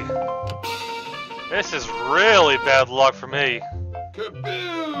 aren't we? This is really bad luck for me.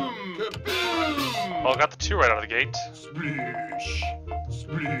 Kaboom! Kaboom! Well, I got the 2 right out of the gate. Splish!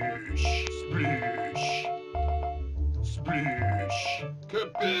 Splish! Splish! Splish!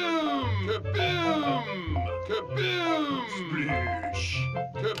 Kaboom! Kaboom! Kaboom! Splish!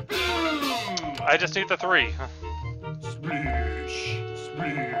 Kaboom! I just need the 3. Splish!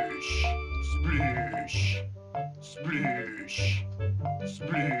 Splish! Splish! Splish!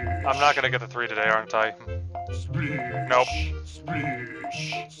 Splish! I'm not gonna get the 3 today, aren't I? Splish! Nope.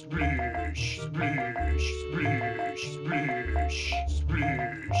 Splish! Splish! Splish! Splish! Splish!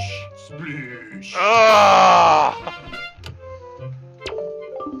 Splish! Splish! Ugh!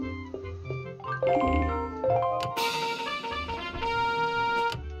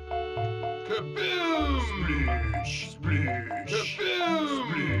 Kaboom! Splish, splish,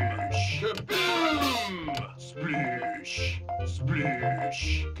 kaboom! Splish,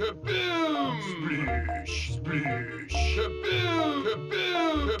 splish, kaboom! Splish, splish, kaboom!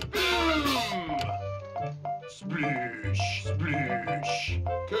 Kaboom! Kaboom! Splish, splish,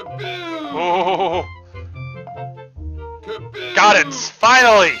 kaboom! Oh, Kaboom! got it!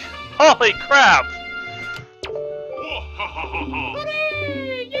 Finally! Holy crap!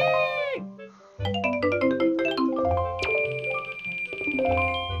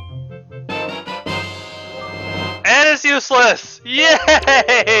 And it's useless!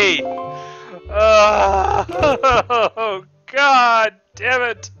 Yay! Oh, god damn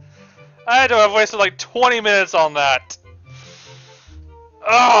it! I had to have wasted like 20 minutes on that.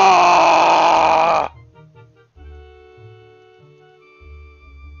 Ah!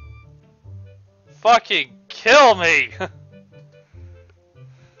 Fucking kill me!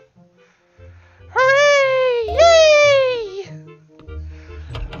 Hooray! Yay!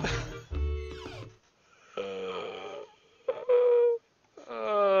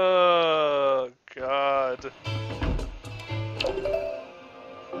 Oh, God.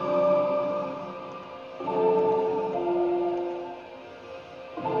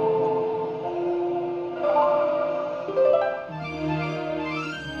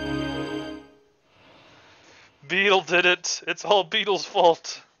 Beetle did it. It's all Beetle's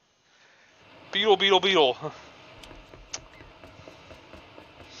fault. Beetle, Beetle, Beetle.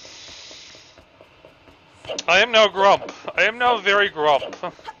 I am now Grump. I am now very Grump.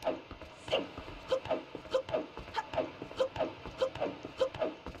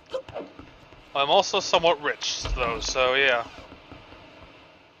 I'm also somewhat rich, though, so yeah.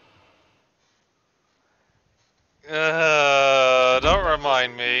 Don't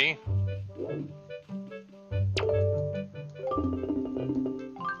remind me.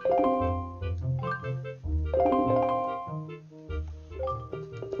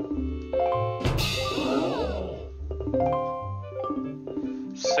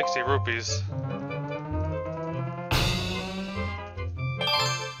 ₹60.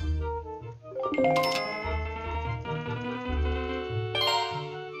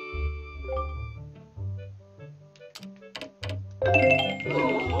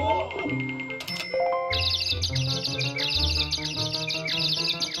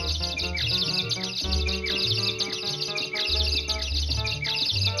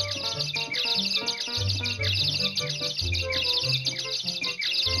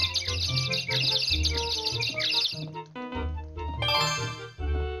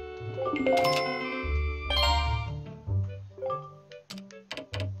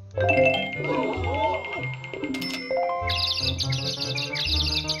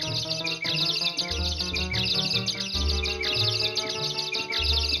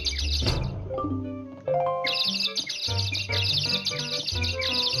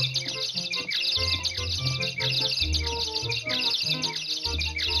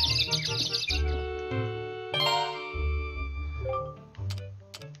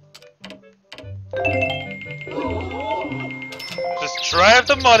 Just drive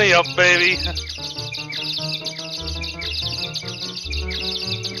the money up, baby.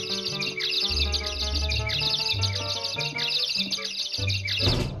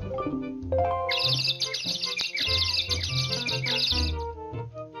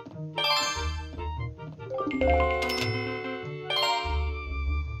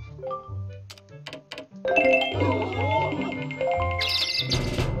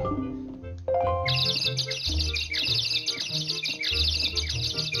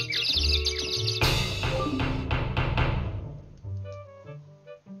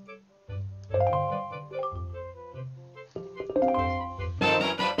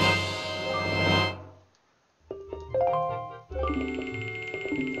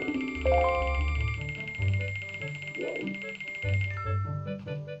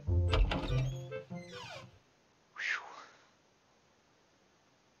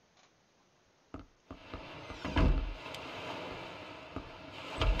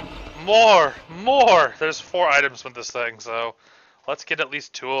 More! There's 4 items with this thing, so let's get at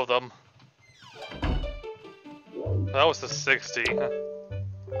least 2 of them. That was the 60.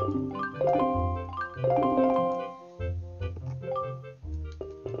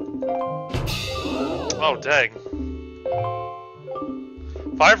 Oh, dang.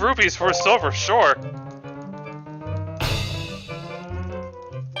 5 rupees for a silver, sure.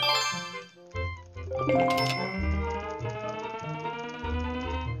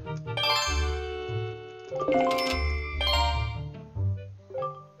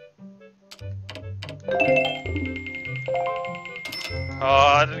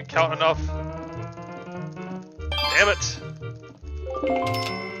 I didn't count enough. Damn it!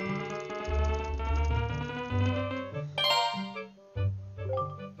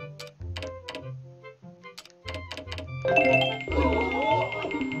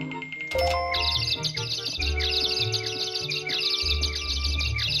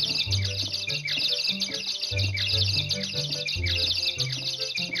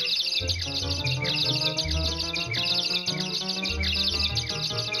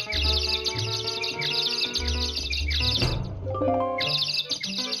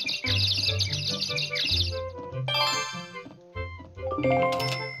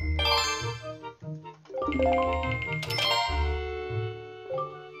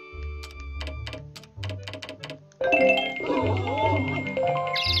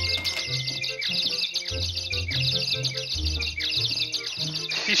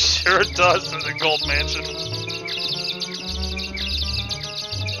 He sure does in the Gold Mansion.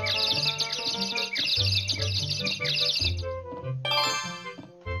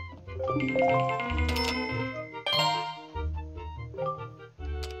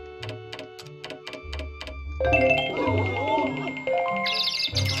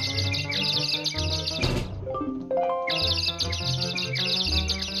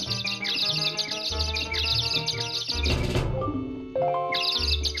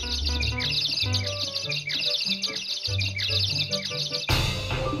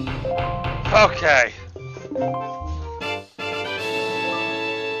 Okay.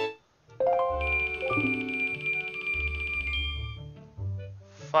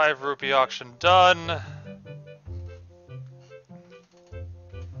 ₹5 auction done.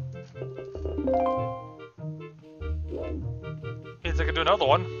 Means I can do another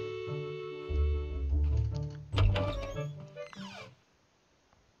one.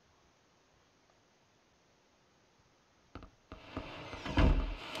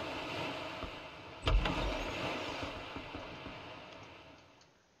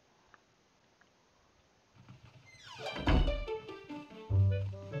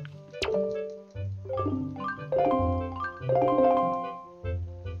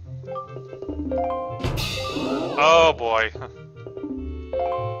 Oh boy.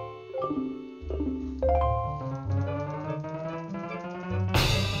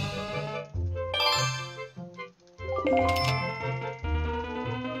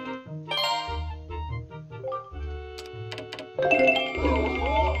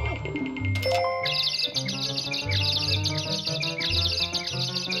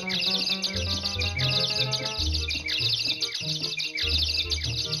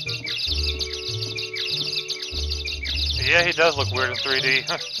 Yeah, he does look weird in 3D.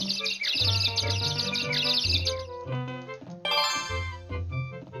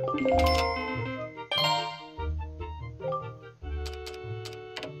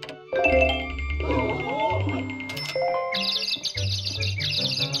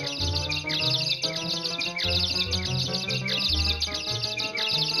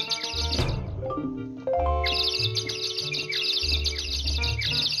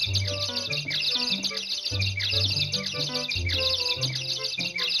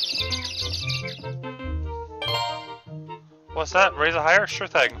 What's that? Raise it higher? Sure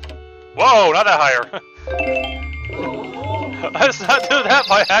thing. Whoa, not that higher. Let's not do that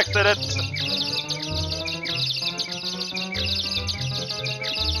by accident.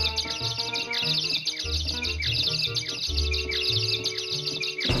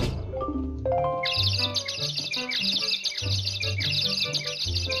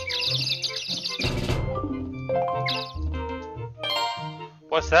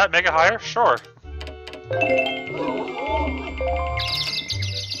 What's that? Make it higher? Sure.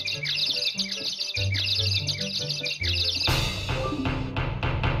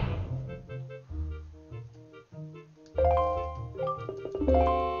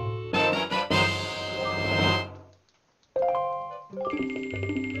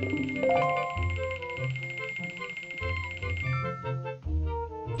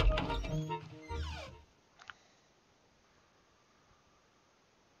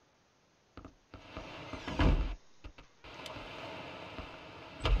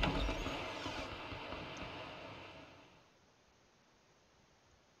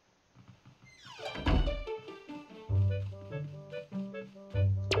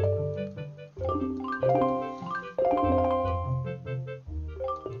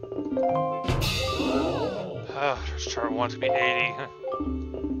 Chart 1 to be 80.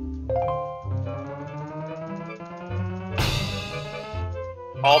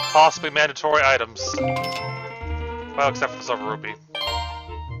 All possibly mandatory items. Well, except for the silver rupee.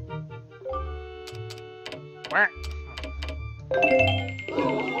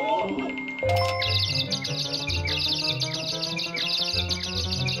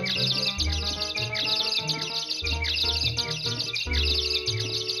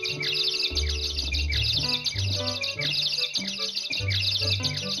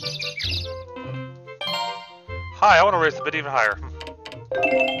 Hi, I want to raise the bid even higher.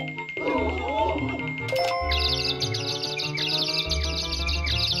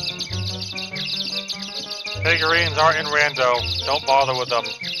 Figurines aren't in Rando. Don't bother with them.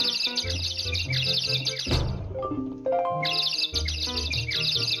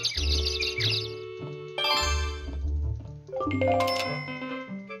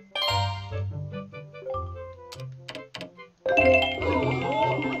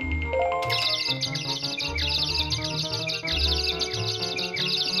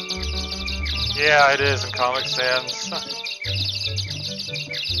 Yeah, it is in Comic Sans.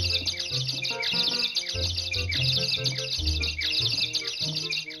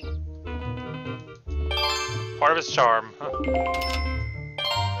 Part of his charm. I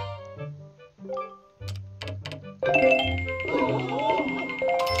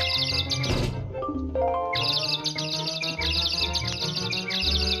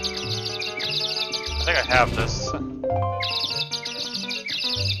think I have this.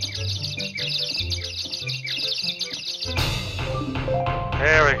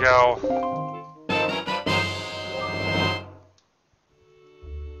 There we go.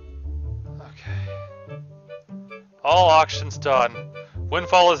 Okay. All auctions done.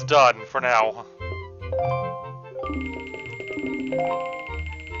 Windfall is done for now.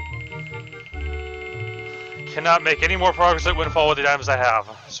 Cannot make any more progress at Windfall with the items I have,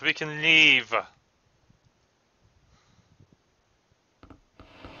 so we can leave.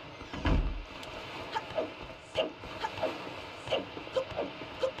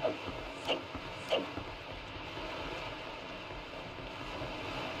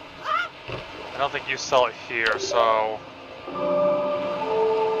 I don't think you sell it here, so...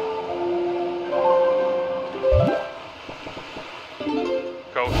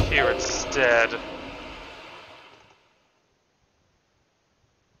 Go here instead.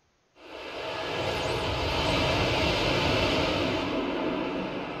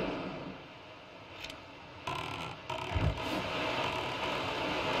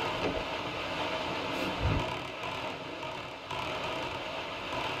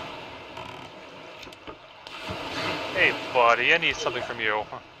 Hey, buddy, I need something from you.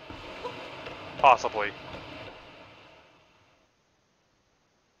 Possibly.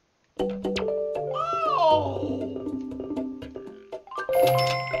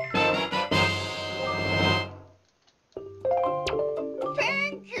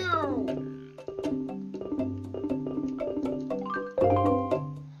 Thank you!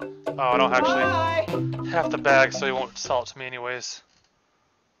 Oh, I don't actually have the bag, so he won't sell it to me anyways.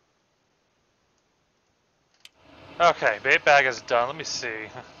 Okay, bait bag is done. Let me see.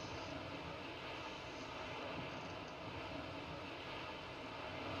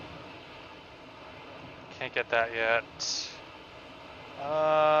 Can't get that yet.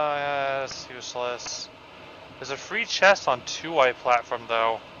 Yeah, it's useless. There's a free chest on 2i platform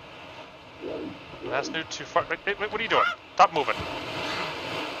though. That's new too far. Wait, what are you doing? Stop moving.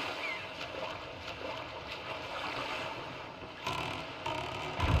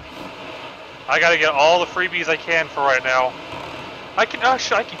 I gotta get all the freebies I can for right now. I can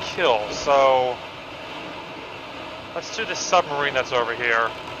kill, so let's do this submarine that's over here.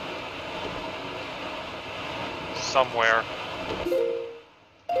 Somewhere.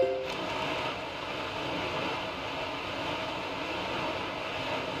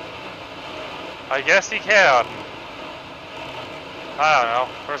 I guess he can. I don't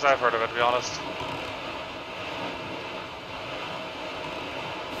know. First I've heard of it, to be honest.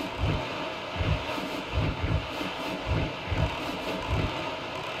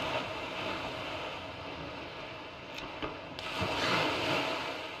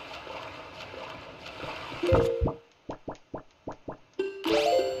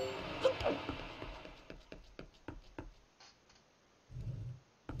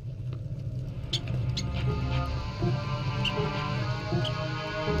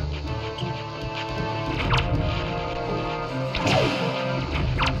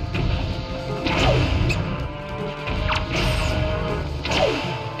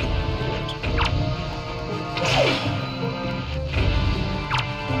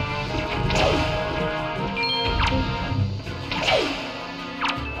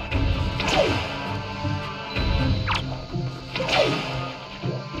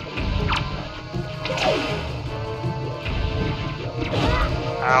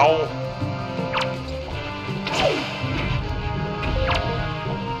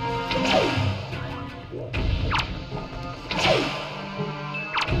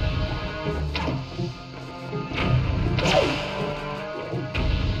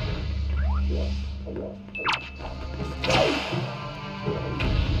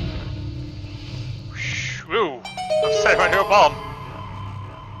 I ran into a bomb.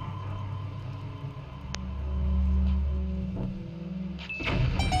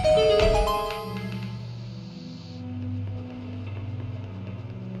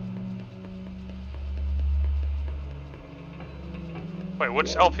 Wait,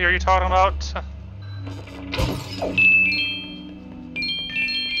 which LP are you talking about?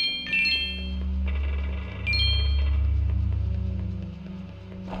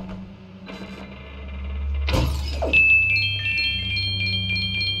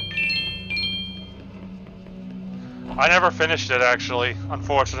 I never finished it, actually,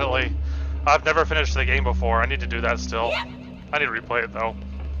 unfortunately. I've never finished the game before. I need to do that still. I need to replay it, though.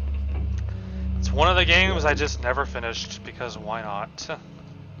 It's one of the games I just never finished, because why not?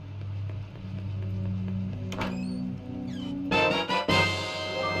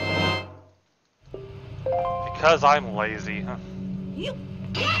 Because I'm lazy.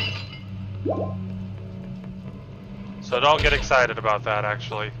 So don't get excited about that,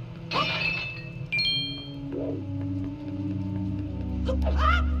 actually.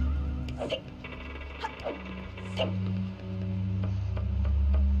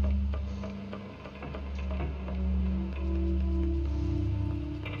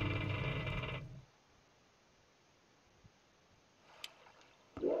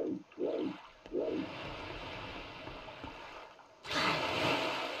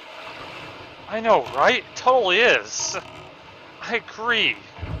 I know, right? It totally is. I agree.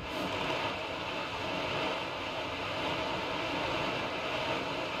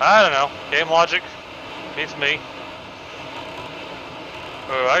 I don't know. Game logic beats me.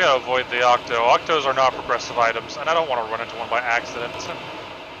 Oh, I gotta avoid the Octo. Octos are not progressive items, and I don't want to run into one by accident.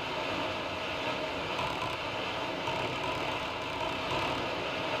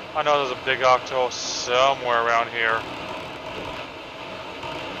 I know there's a big Octo somewhere around here.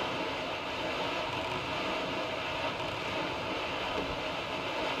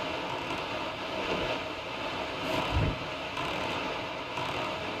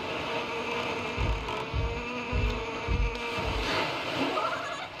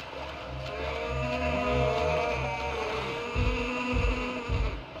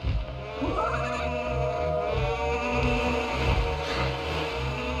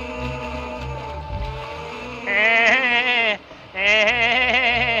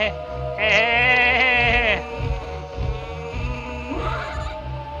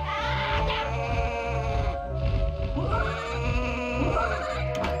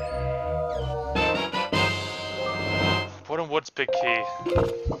 Woods big key.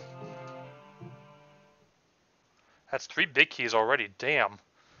 That's 3 big keys already, damn.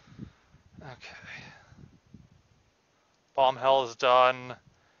 Okay. Bomb Hell is done,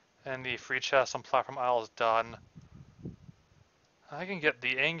 and the free chest on Platform Isle is done. I can get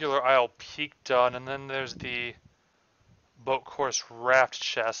the Angular Isle Peak done, and then there's the Boat Course Raft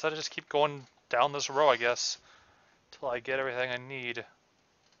chest. I just keep going down this row, I guess, till I get everything I need.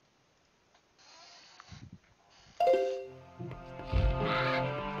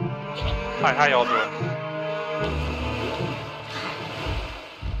 Hi, how y'all doing?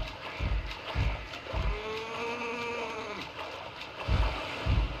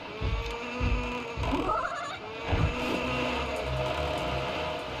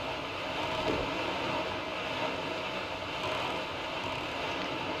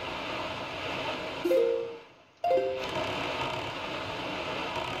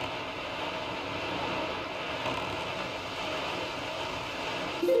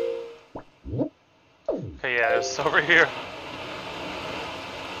 Okay, yeah, it's over here.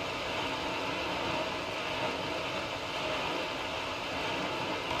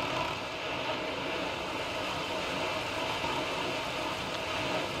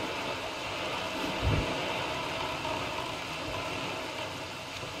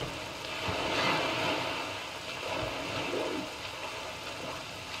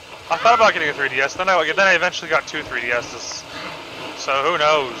 I thought about getting a 3DS, then I eventually got 2 3DSs. So who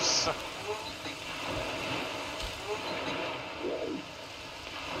knows?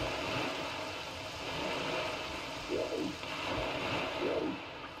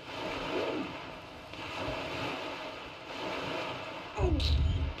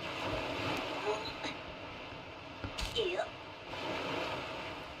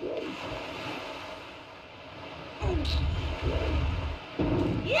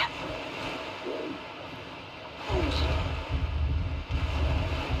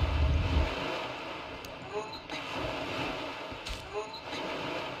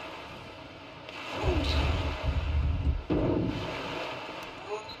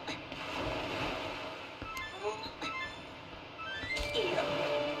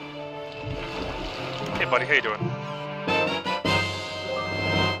 Hey buddy, how you doing?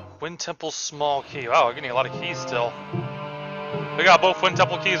 Wind Temple small key. Wow, we're getting a lot of keys still. We got both Wind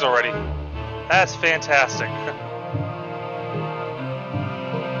Temple keys already. That's fantastic.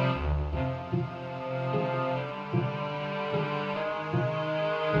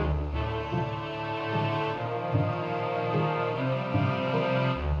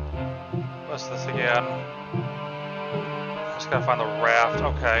 What's this again? Just gotta find the raft.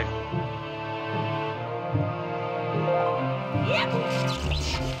 Okay.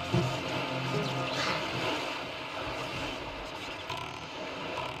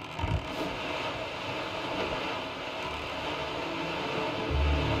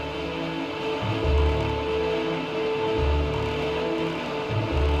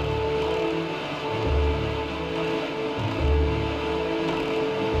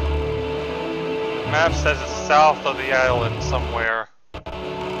 Map says it's south of the island somewhere.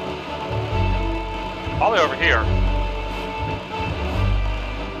 Probably over here.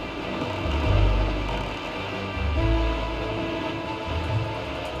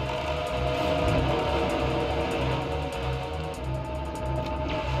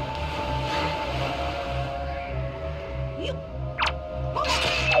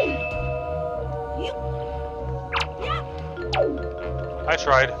 I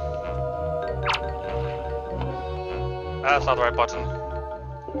tried. That's not the right button.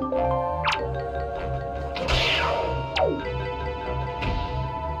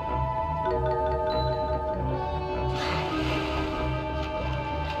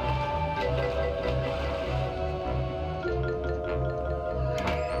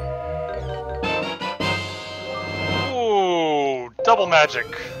 Ooh, double magic.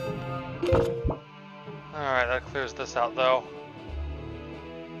 Alright, that clears this out though.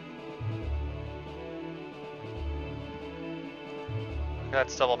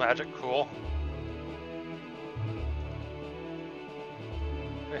 That's double magic, cool.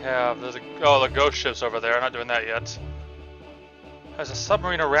 We have, the ghost ship's over there, I'm not doing that yet. There's a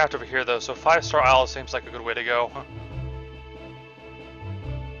submarine or raft over here though, so 5-star Isle seems like a good way to go.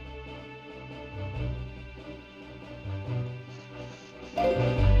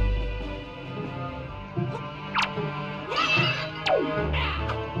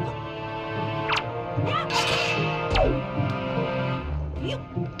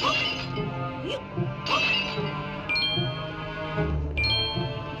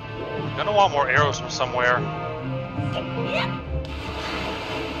 Gonna want more arrows from somewhere.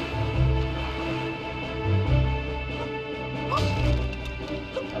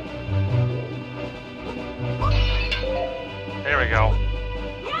 There we go.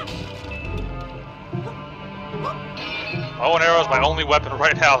 Bow and arrow is my only weapon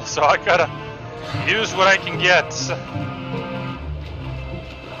right now, so I gotta use what I can get.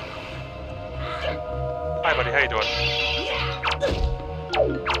 Hi buddy, how you doing?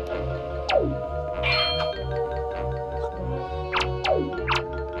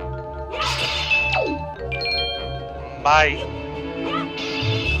 Bye.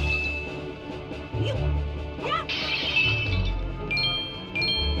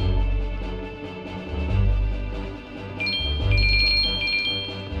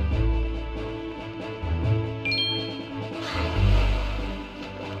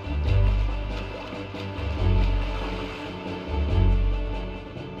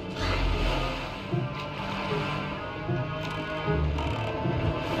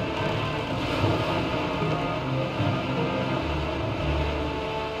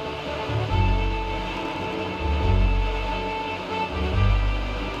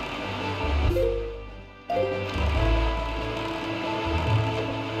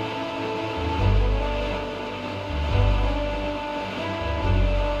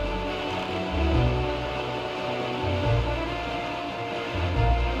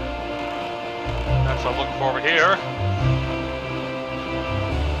 So I'm looking forward here.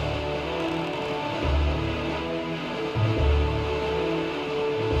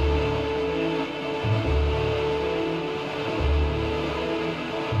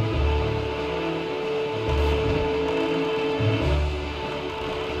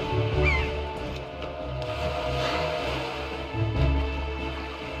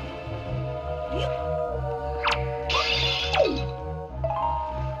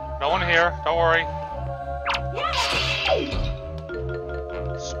 No one here, don't worry.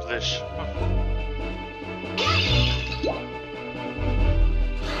 Splish.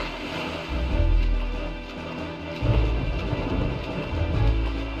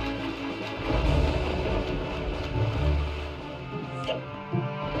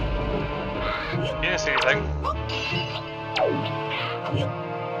 You didn't see anything.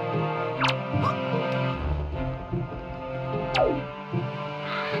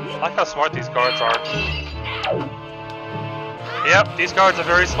 I like how smart these guards are. Yep, these guards are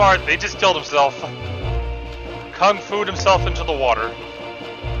very smart. They just killed himself. Kung Fu'd himself into the water.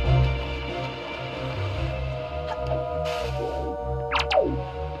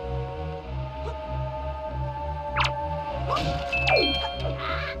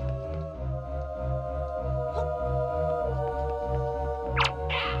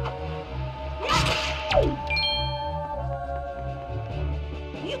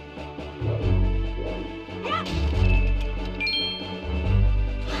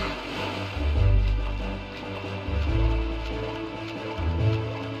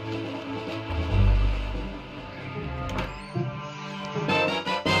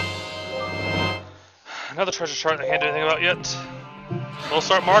 Another treasure chart I can't do anything about yet. We'll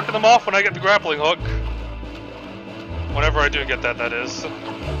start marking them off when I get the grappling hook. Whenever I do get that, that is.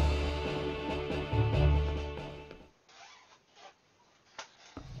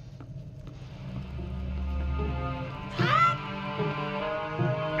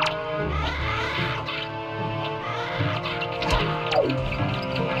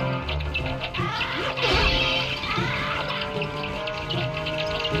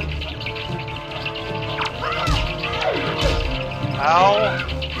 Ow!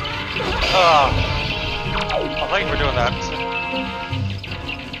 Well, thank you for doing that.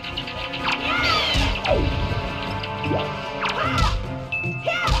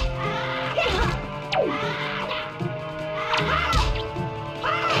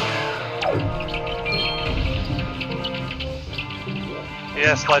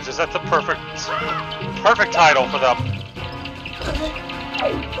 Yes, Legends, that's a perfect title for them.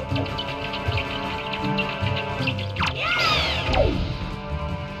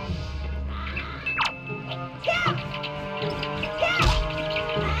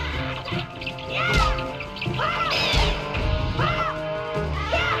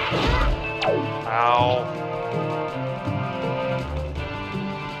 Ow.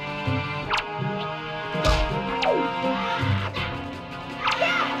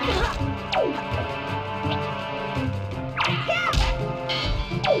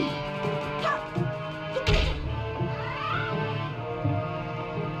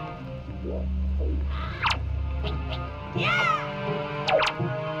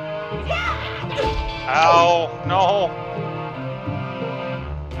 Ow, no.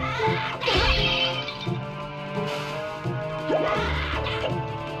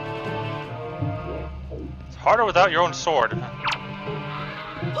 It's harder without your own sword.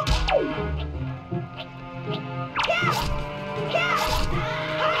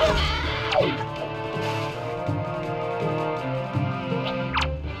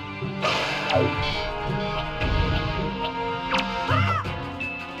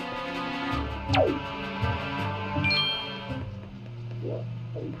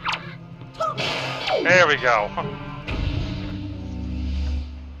 There we go.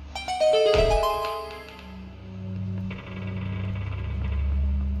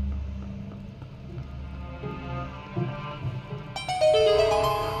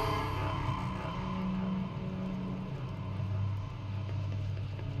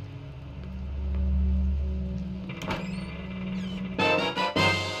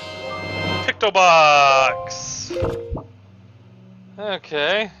 Box.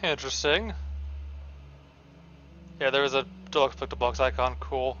 Okay, interesting. Yeah, there is a deluxe Picto Box icon.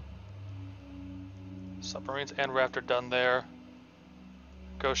 Cool. Submarines and raft are done there.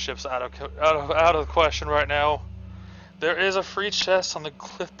 Ghost ships out of the question right now. There is a free chest on the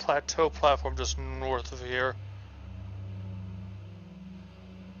Cliff Plateau platform just north of here,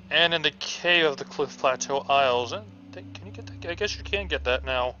 and in the cave of the Cliff Plateau Isles. Can you get that? I guess you can get that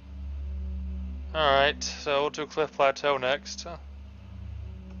now. Alright, so we'll do Cliff Plateau next.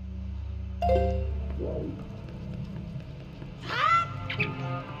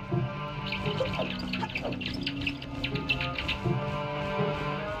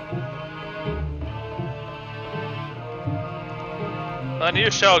 Then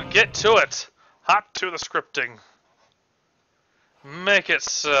you shall get to it. Hop to the scripting. Make it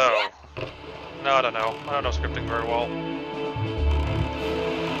so. No, I don't know. I don't know scripting very well.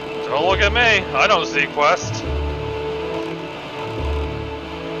 Don't look at me. I don't see quest.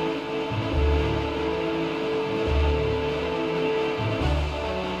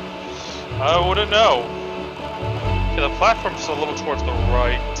 I wouldn't know. Okay, the platform's a little towards the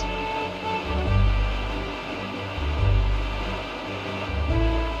right.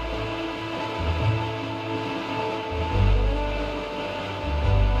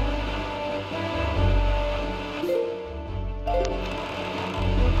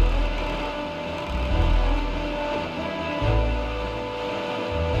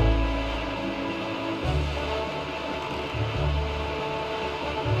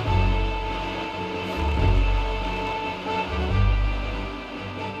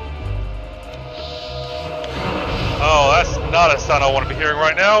 not a sound I want to be hearing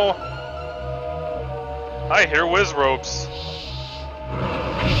right now. I hear whiz ropes.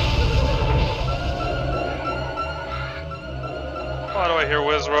 Why do I hear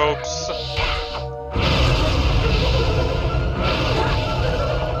whiz ropes?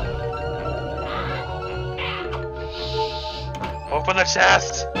 Open the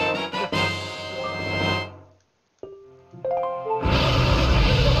chest!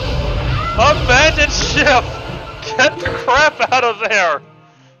 Abandoned ship! Get the crap out of there!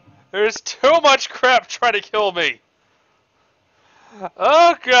 There's too much crap trying to kill me!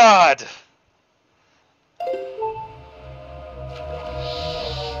 Oh god!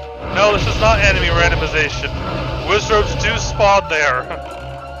 No, this is not enemy randomization. Wizards do spawn there.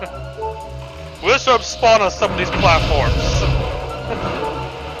 Wizards spawn on some of these platforms.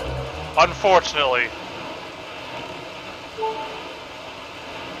 Unfortunately.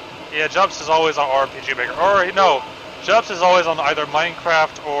 Yeah, Jumps is always on RPG Maker. Or, no, Jumps is always on either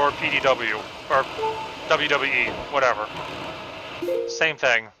Minecraft or PDW. Or WWE, whatever. Same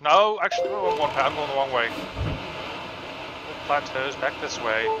thing. No, actually, I'm going the wrong way. Plateaus, back this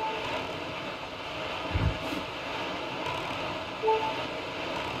way.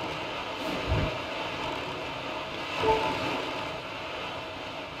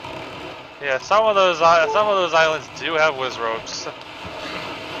 Yeah, some of those islands do have whiz ropes.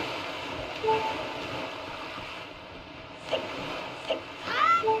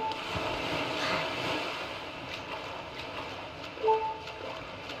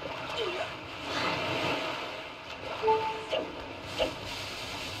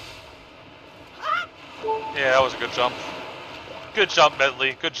 Yeah, that was a good jump. Good jump,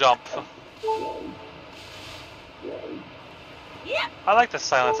 Medley. Good jump. I like the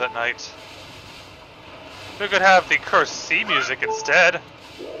silence at night. We could have the cursed sea music instead.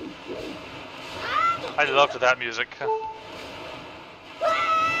 I loved that music.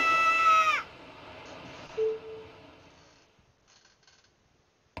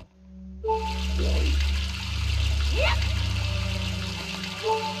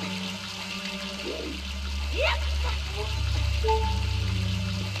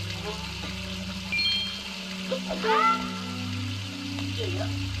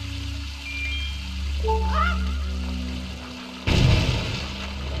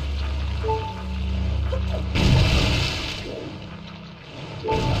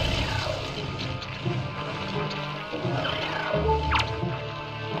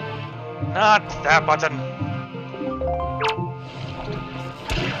 Not that button.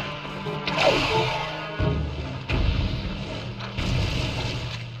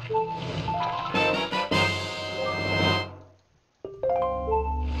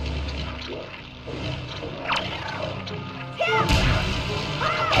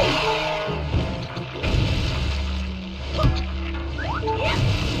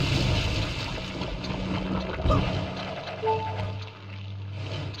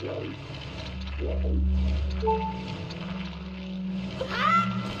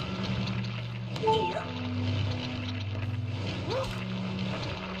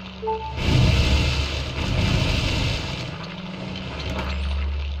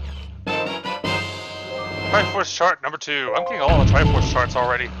 Triforce chart number 2. I'm getting all the Triforce charts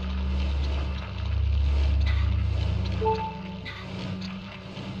already.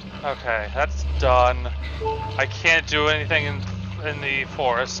 Okay, that's done. I can't do anything in the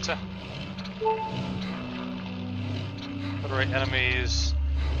forest. Liberate enemies.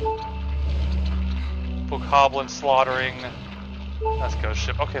 Bokoblin slaughtering. That's Ghost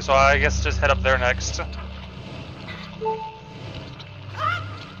Ship. Okay, so I guess just head up there next.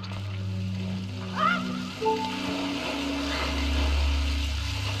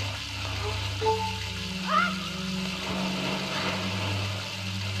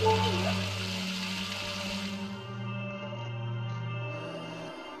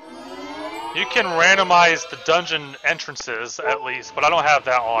 You can randomize the dungeon entrances, at least, but I don't have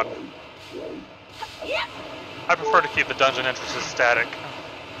that on. I prefer to keep the dungeon entrances static.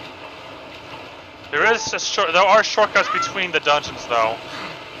 There are shortcuts between the dungeons, though.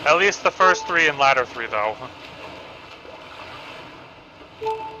 At least the first 3 and latter 3, though.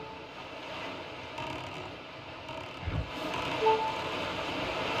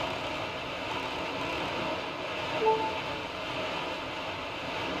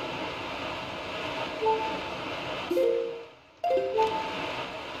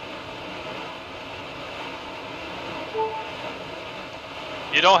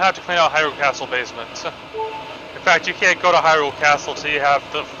 You don't have to clean out Hyrule Castle basement. In fact, you can't go to Hyrule Castle till you have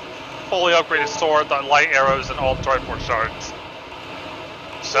the fully upgraded sword, the light arrows, and all the Triforce shards.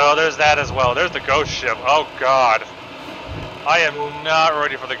 So there's that as well. There's the ghost ship. Oh god. I am not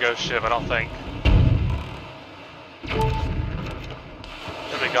ready for the ghost ship, I don't think. It'll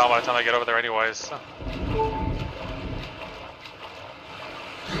be gone by the time I get over there anyways.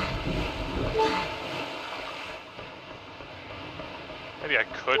 Maybe I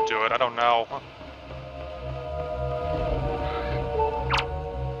could do it, I don't know.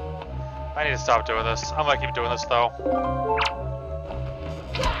 I need to stop doing this. I'm gonna keep doing this though.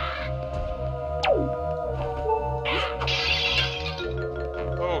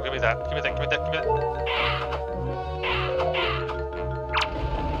 Oh, give me that, give me that, give me that, give me that.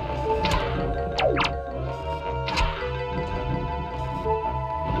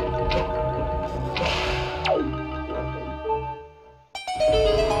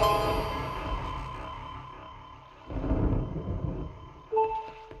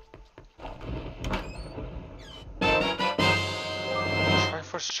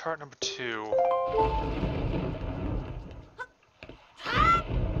 Triforce chart number 2.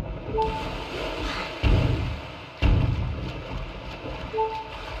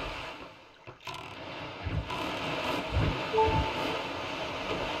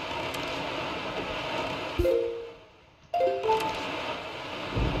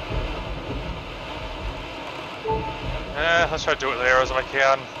 Let's try to do it with arrows if I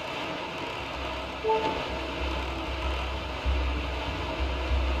can.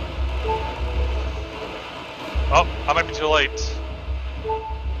 Oh, I might be too late.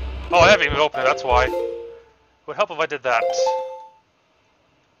 Oh, I haven't even opened it, that's why. It would help if I did that.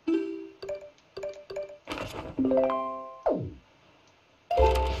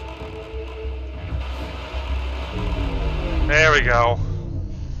 There we go.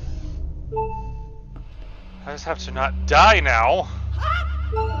 I just have to not die now.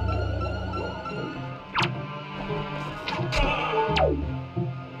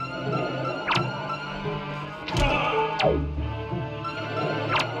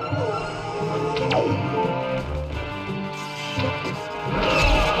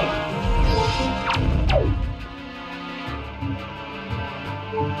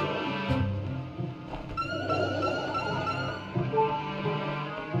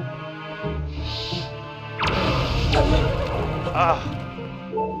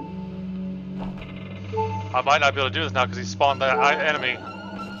 I might not be able to do this now because he spawned that enemy.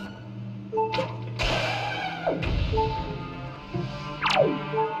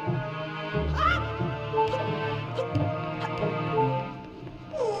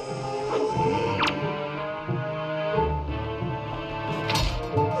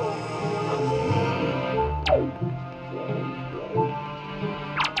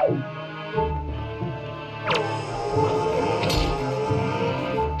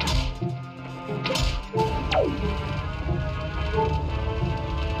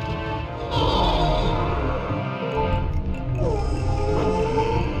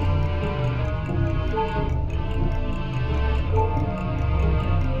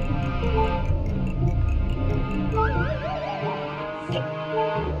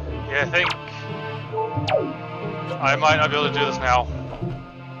 I think I might not be able to do this now.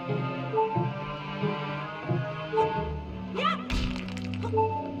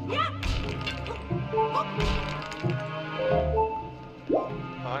 Oh,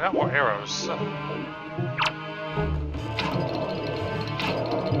 I got more arrows.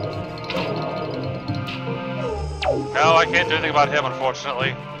 No, I can't do anything about him,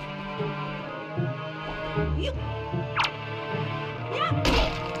 unfortunately.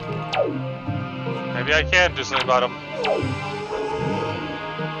 Maybe I can do something about him.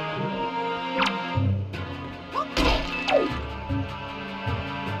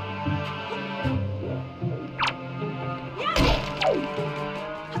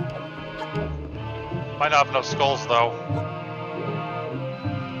 Might not have enough skulls, though.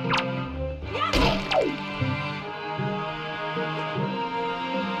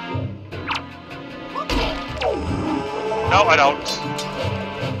 No, I don't.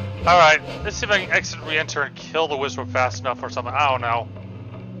 Alright, let's see if I can exit and re-enter and kill the wizard fast enough or something. I don't know.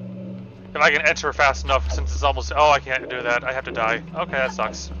 If I can enter fast enough since it's almost... Oh, I can't do that. I have to die. Okay, that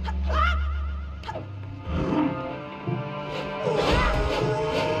sucks.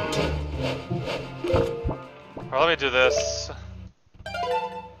 Alright, let me do this.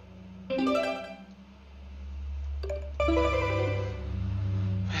 Let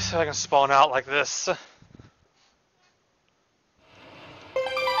me see if I can spawn out like this.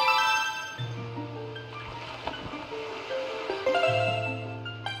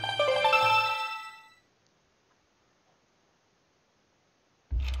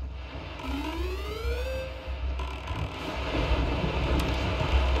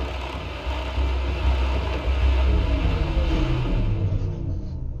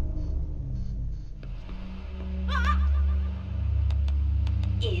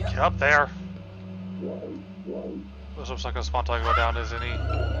 Up there. This looks like a spawn talking about down, isn't he?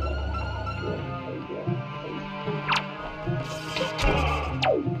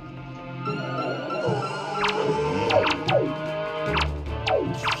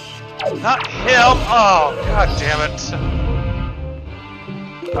 Not him! Oh, god damn it.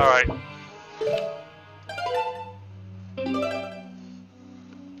 Alright.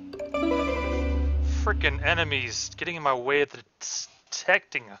 Frickin' enemies getting in my way of the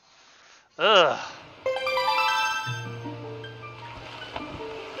detecting. Ugh.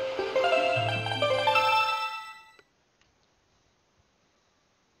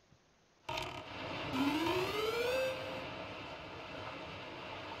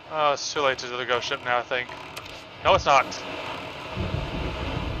 Oh, it's too late to do the ghost ship now, I think. No, it's not.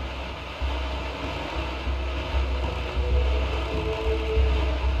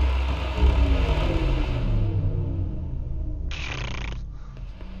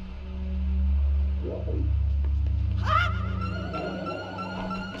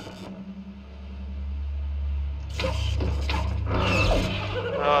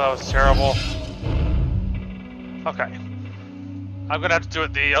 Oh, that was terrible. Okay. I'm gonna have to do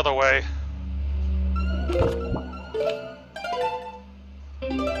it the other way.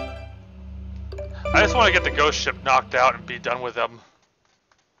 I just want to get the ghost ship knocked out and be done with them.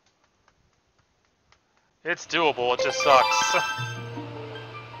 It's doable, it just sucks.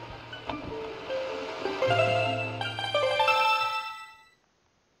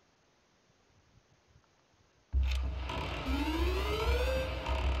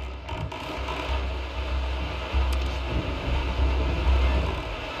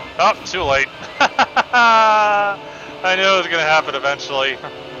 Oh, too late. I knew it was gonna happen eventually.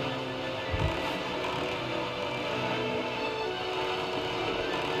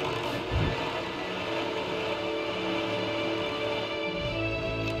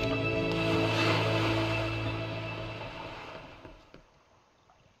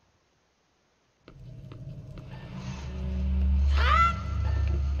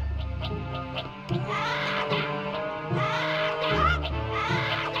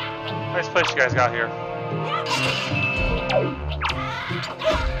 Nice place you guys got here.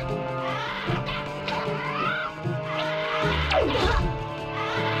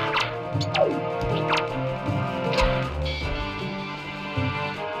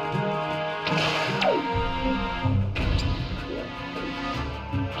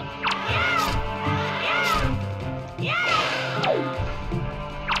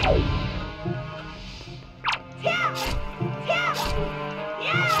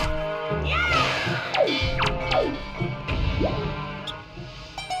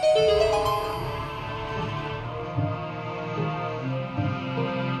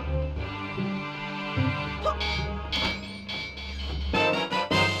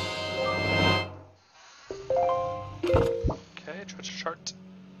 Okay, treasure chart.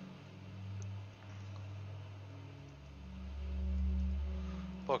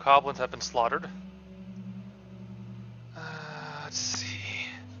 Both goblins have been slaughtered. Let's see.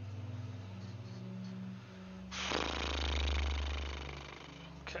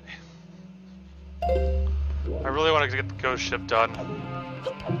 Okay. I really want to get the ghost ship done.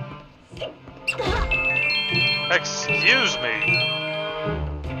 Excuse me.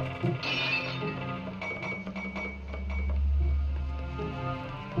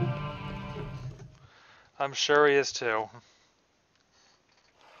 I'm sure he is too.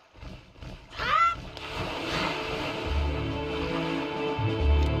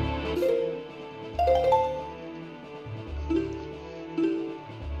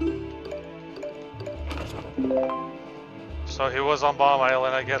 So he was on Bomb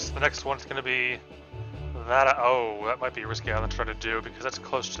Island. I guess the next one's going to be that. Oh, that might be a risky island to try to do because that's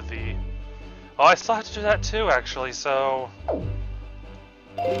close to the. Oh, I still have to do that too, actually. So,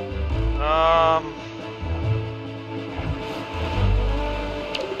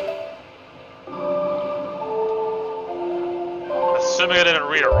 assuming I didn't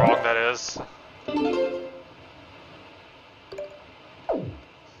read it wrong, that is.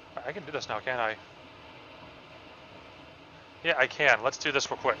 I can do this now, can't I? Yeah, I can. Let's do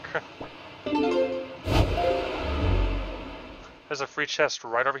this real quick. There's a free chest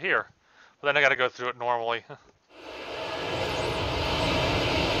right over here. But then I gotta go through it normally.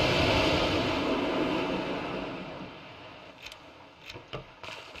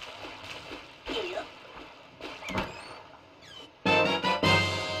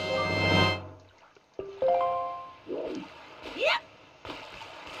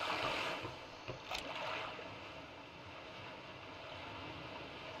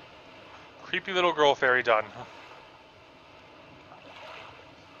 Creepy little girl fairy done.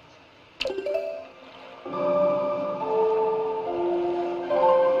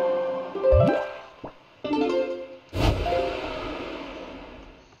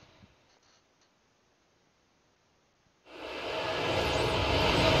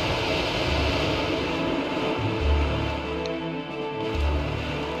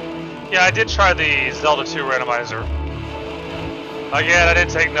 Yeah, I did try the Zelda 2 randomizer. Again, I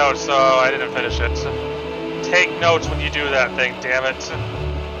didn't take notes, so I didn't finish it. Take notes when you do that thing, damn it.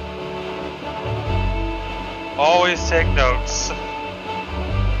 Always take notes.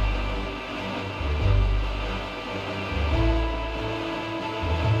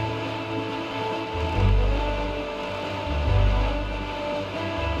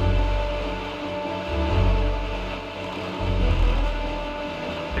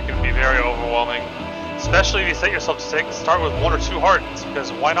 It can be very overwhelming. Especially if you set yourself to start with 1 or 2 hearts,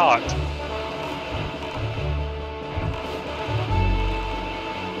 because why not?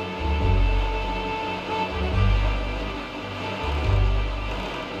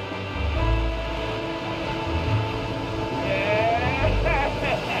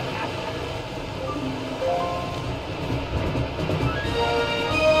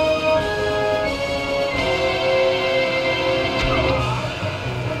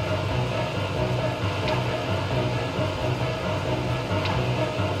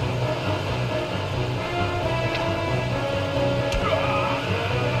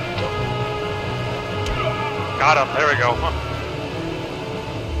 Got him, there we go.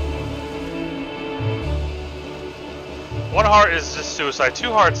 One heart is just suicide,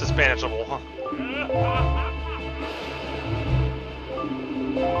 2 hearts is manageable.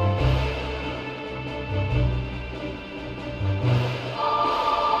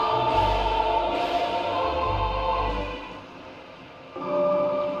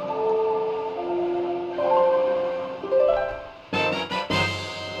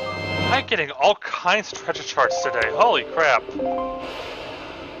 I'm getting all kinds of treasure charts today, holy crap.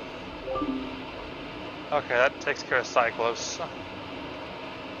 Okay, that takes care of Cyclos.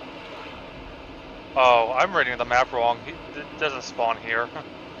 Oh, I'm reading the map wrong. It doesn't spawn here.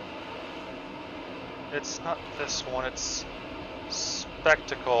 It's not this one, it's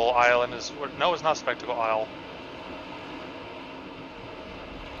Spectacle Island is... No, it's not Spectacle Isle.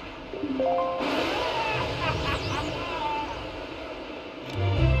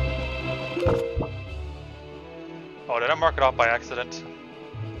 Oh, did I mark it off by accident?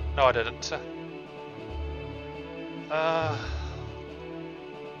 No, I didn't.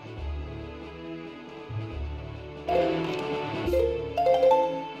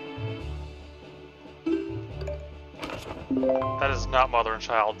 That is not mother and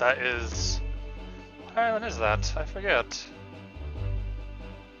child. That is... What island is that? I forget.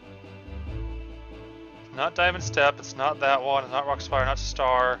 Not Diamond Step, it's not that one, it's not Rockspire, not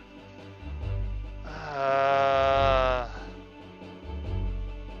Star.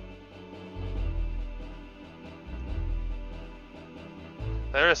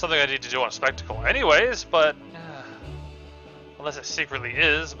 There is something I need to do on Spectacle anyways, but... unless it secretly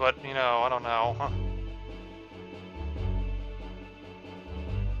is, but, you know, I don't know. Huh.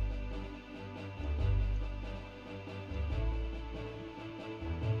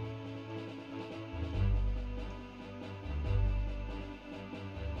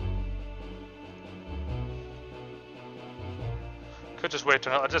 Could just wait to...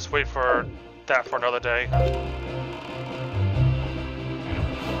 I'll just wait for that for another day.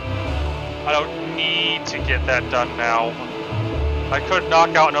 I don't need to get that done now. I could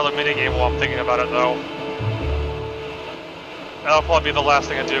knock out another minigame while I'm thinking about it, though. That'll probably be the last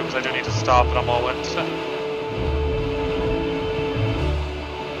thing I do, because I do need to stop in a moment.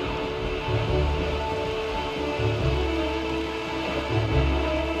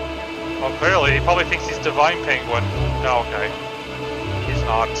 Well, clearly, he probably thinks he's Divine Penguin. No, okay. He's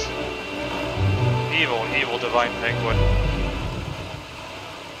not. Evil, evil Divine Penguin.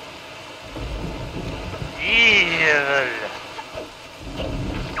 Evil.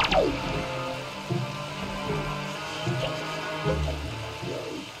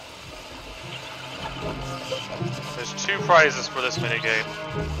 There's 2 prizes for this minigame.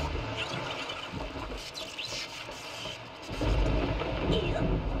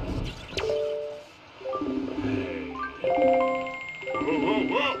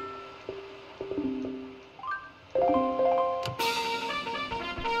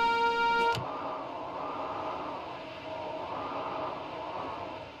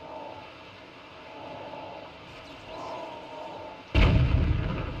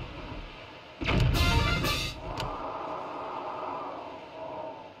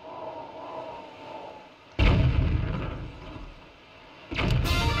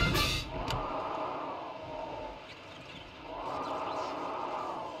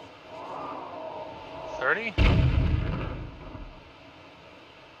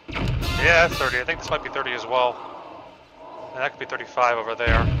 Yeah, that's 30. I think this might be 30 as well. And that could be 35 over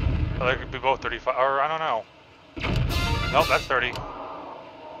there. Or they could be both 35, or I don't know. Nope, that's 30.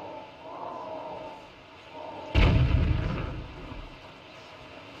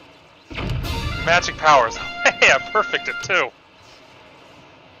 Magic powers. Hey, I'm perfect at 2.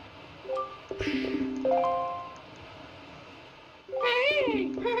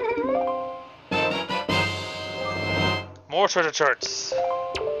 More treasure charts.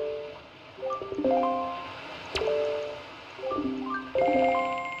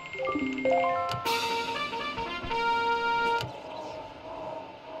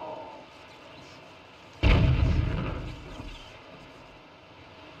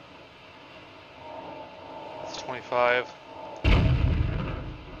 It's 25.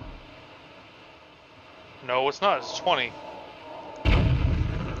 No, it's not. It's 20.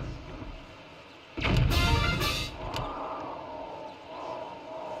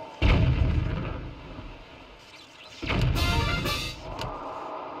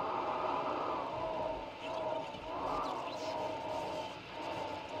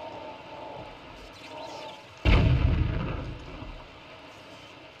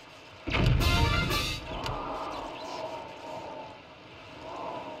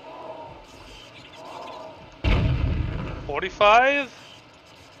 $45?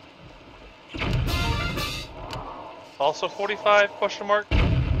 Also 45? Question mark.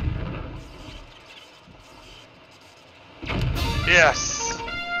 Yes.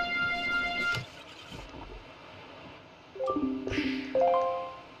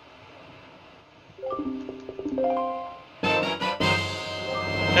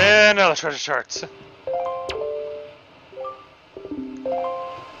 And another treasure chart.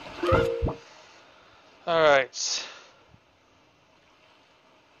 Alright.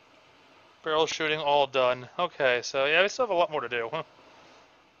 Barrel shooting all done. Okay, so yeah, we still have a lot more to do, huh?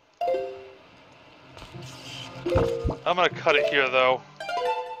 I'm gonna cut it here, though.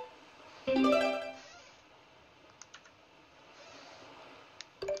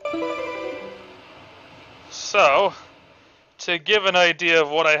 So, to give an idea of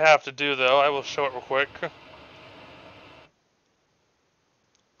what I have to do, though, I will show it real quick.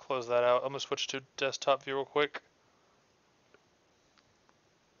 Close that out. I'm gonna switch to desktop view real quick.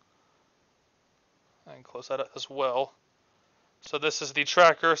 And close that out as well. So this is the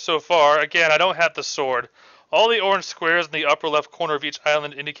tracker so far. Again, I don't have the sword. All the orange squares in the upper left corner of each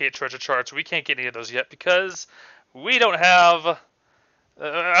island indicate treasure charts. We can't get any of those yet because we don't have.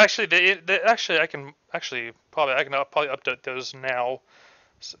 Actually, I can probably update those now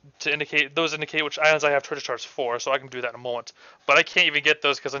to indicate which islands I have treasure charts for. So I can do that in a moment. But I can't even get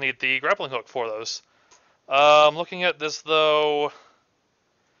those because I need the grappling hook for those. Looking at this though,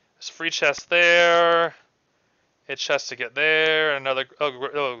 there's free chest there. It's chest to get there. Another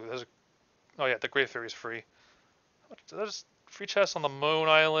oh yeah, the Grave Theory is free. There's free chest on the Moon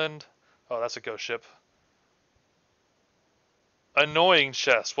Island. Oh, that's a ghost ship. Annoying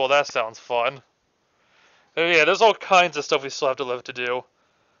chest. Well, that sounds fun. Oh yeah, there's all kinds of stuff we still have to live to do.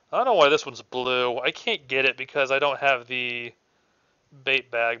 I don't know why this one's blue. I can't get it because I don't have the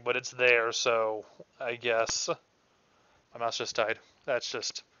bait bag, but it's there, so I guess. My mouse just died. That's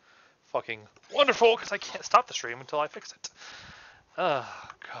just fucking wonderful because I can't stop the stream until I fix it. Oh,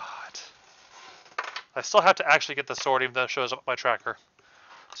 God. I still have to actually get the sword even though it shows up on my tracker.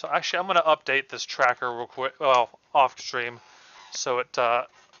 So actually, I'm going to update this tracker real quick, well, off stream, so it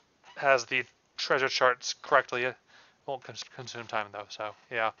has the treasure charts correctly. It won't consume time though, so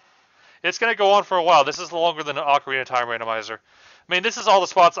yeah. It's going to go on for a while. This is longer than an Ocarina of Time randomizer. I mean, this is all the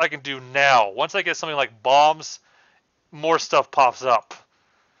spots I can do now. Once I get something like bombs, more stuff pops up.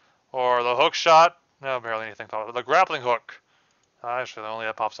 Or the hook shot, no, barely anything pops up. The grappling hook, actually, only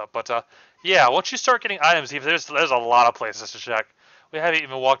that pops up. But yeah, once you start getting items, there's a lot of places to check. We haven't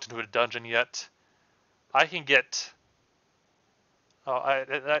even walked into a dungeon yet. I can get. Oh,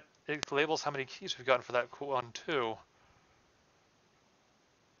 it labels how many keys we've gotten for that one too.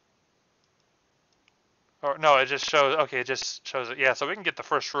 Or no, it just shows. Okay, it just shows it. Yeah, so we can get the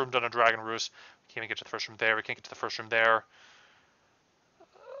first room done in Dragon Roost. We can't even get to the first room there. We can't get to the first room there.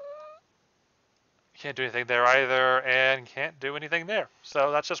 Can't do anything there either, and can't do anything there.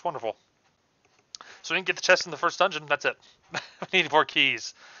 So that's just wonderful. So we can get the chest in the first dungeon. That's it. We need more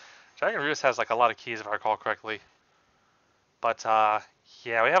keys. Dragon Roost has like a lot of keys if I recall correctly. But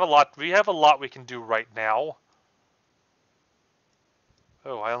yeah, we have a lot. We have a lot we can do right now.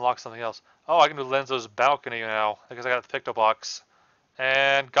 Oh, I unlocked something else. Oh, I can do Lenzo's balcony now because I got the picto box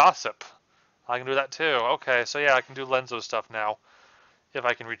and gossip. I can do that too. Okay, so yeah, I can do Lenzo stuff now if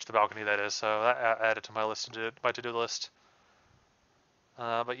I can reach the balcony. That is. So that added to my list my to-do list.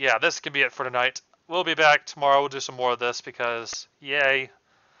 But yeah, this can be it for tonight. We'll be back tomorrow. We'll do some more of this because, yay.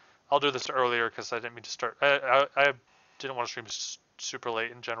 I'll do this earlier because I didn't mean to start. I didn't want to stream super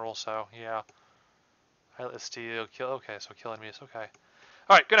late in general, so yeah. Alright, let's steal, kill. Okay, so kill enemies. Okay.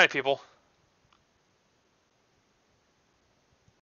 Alright, good night, people.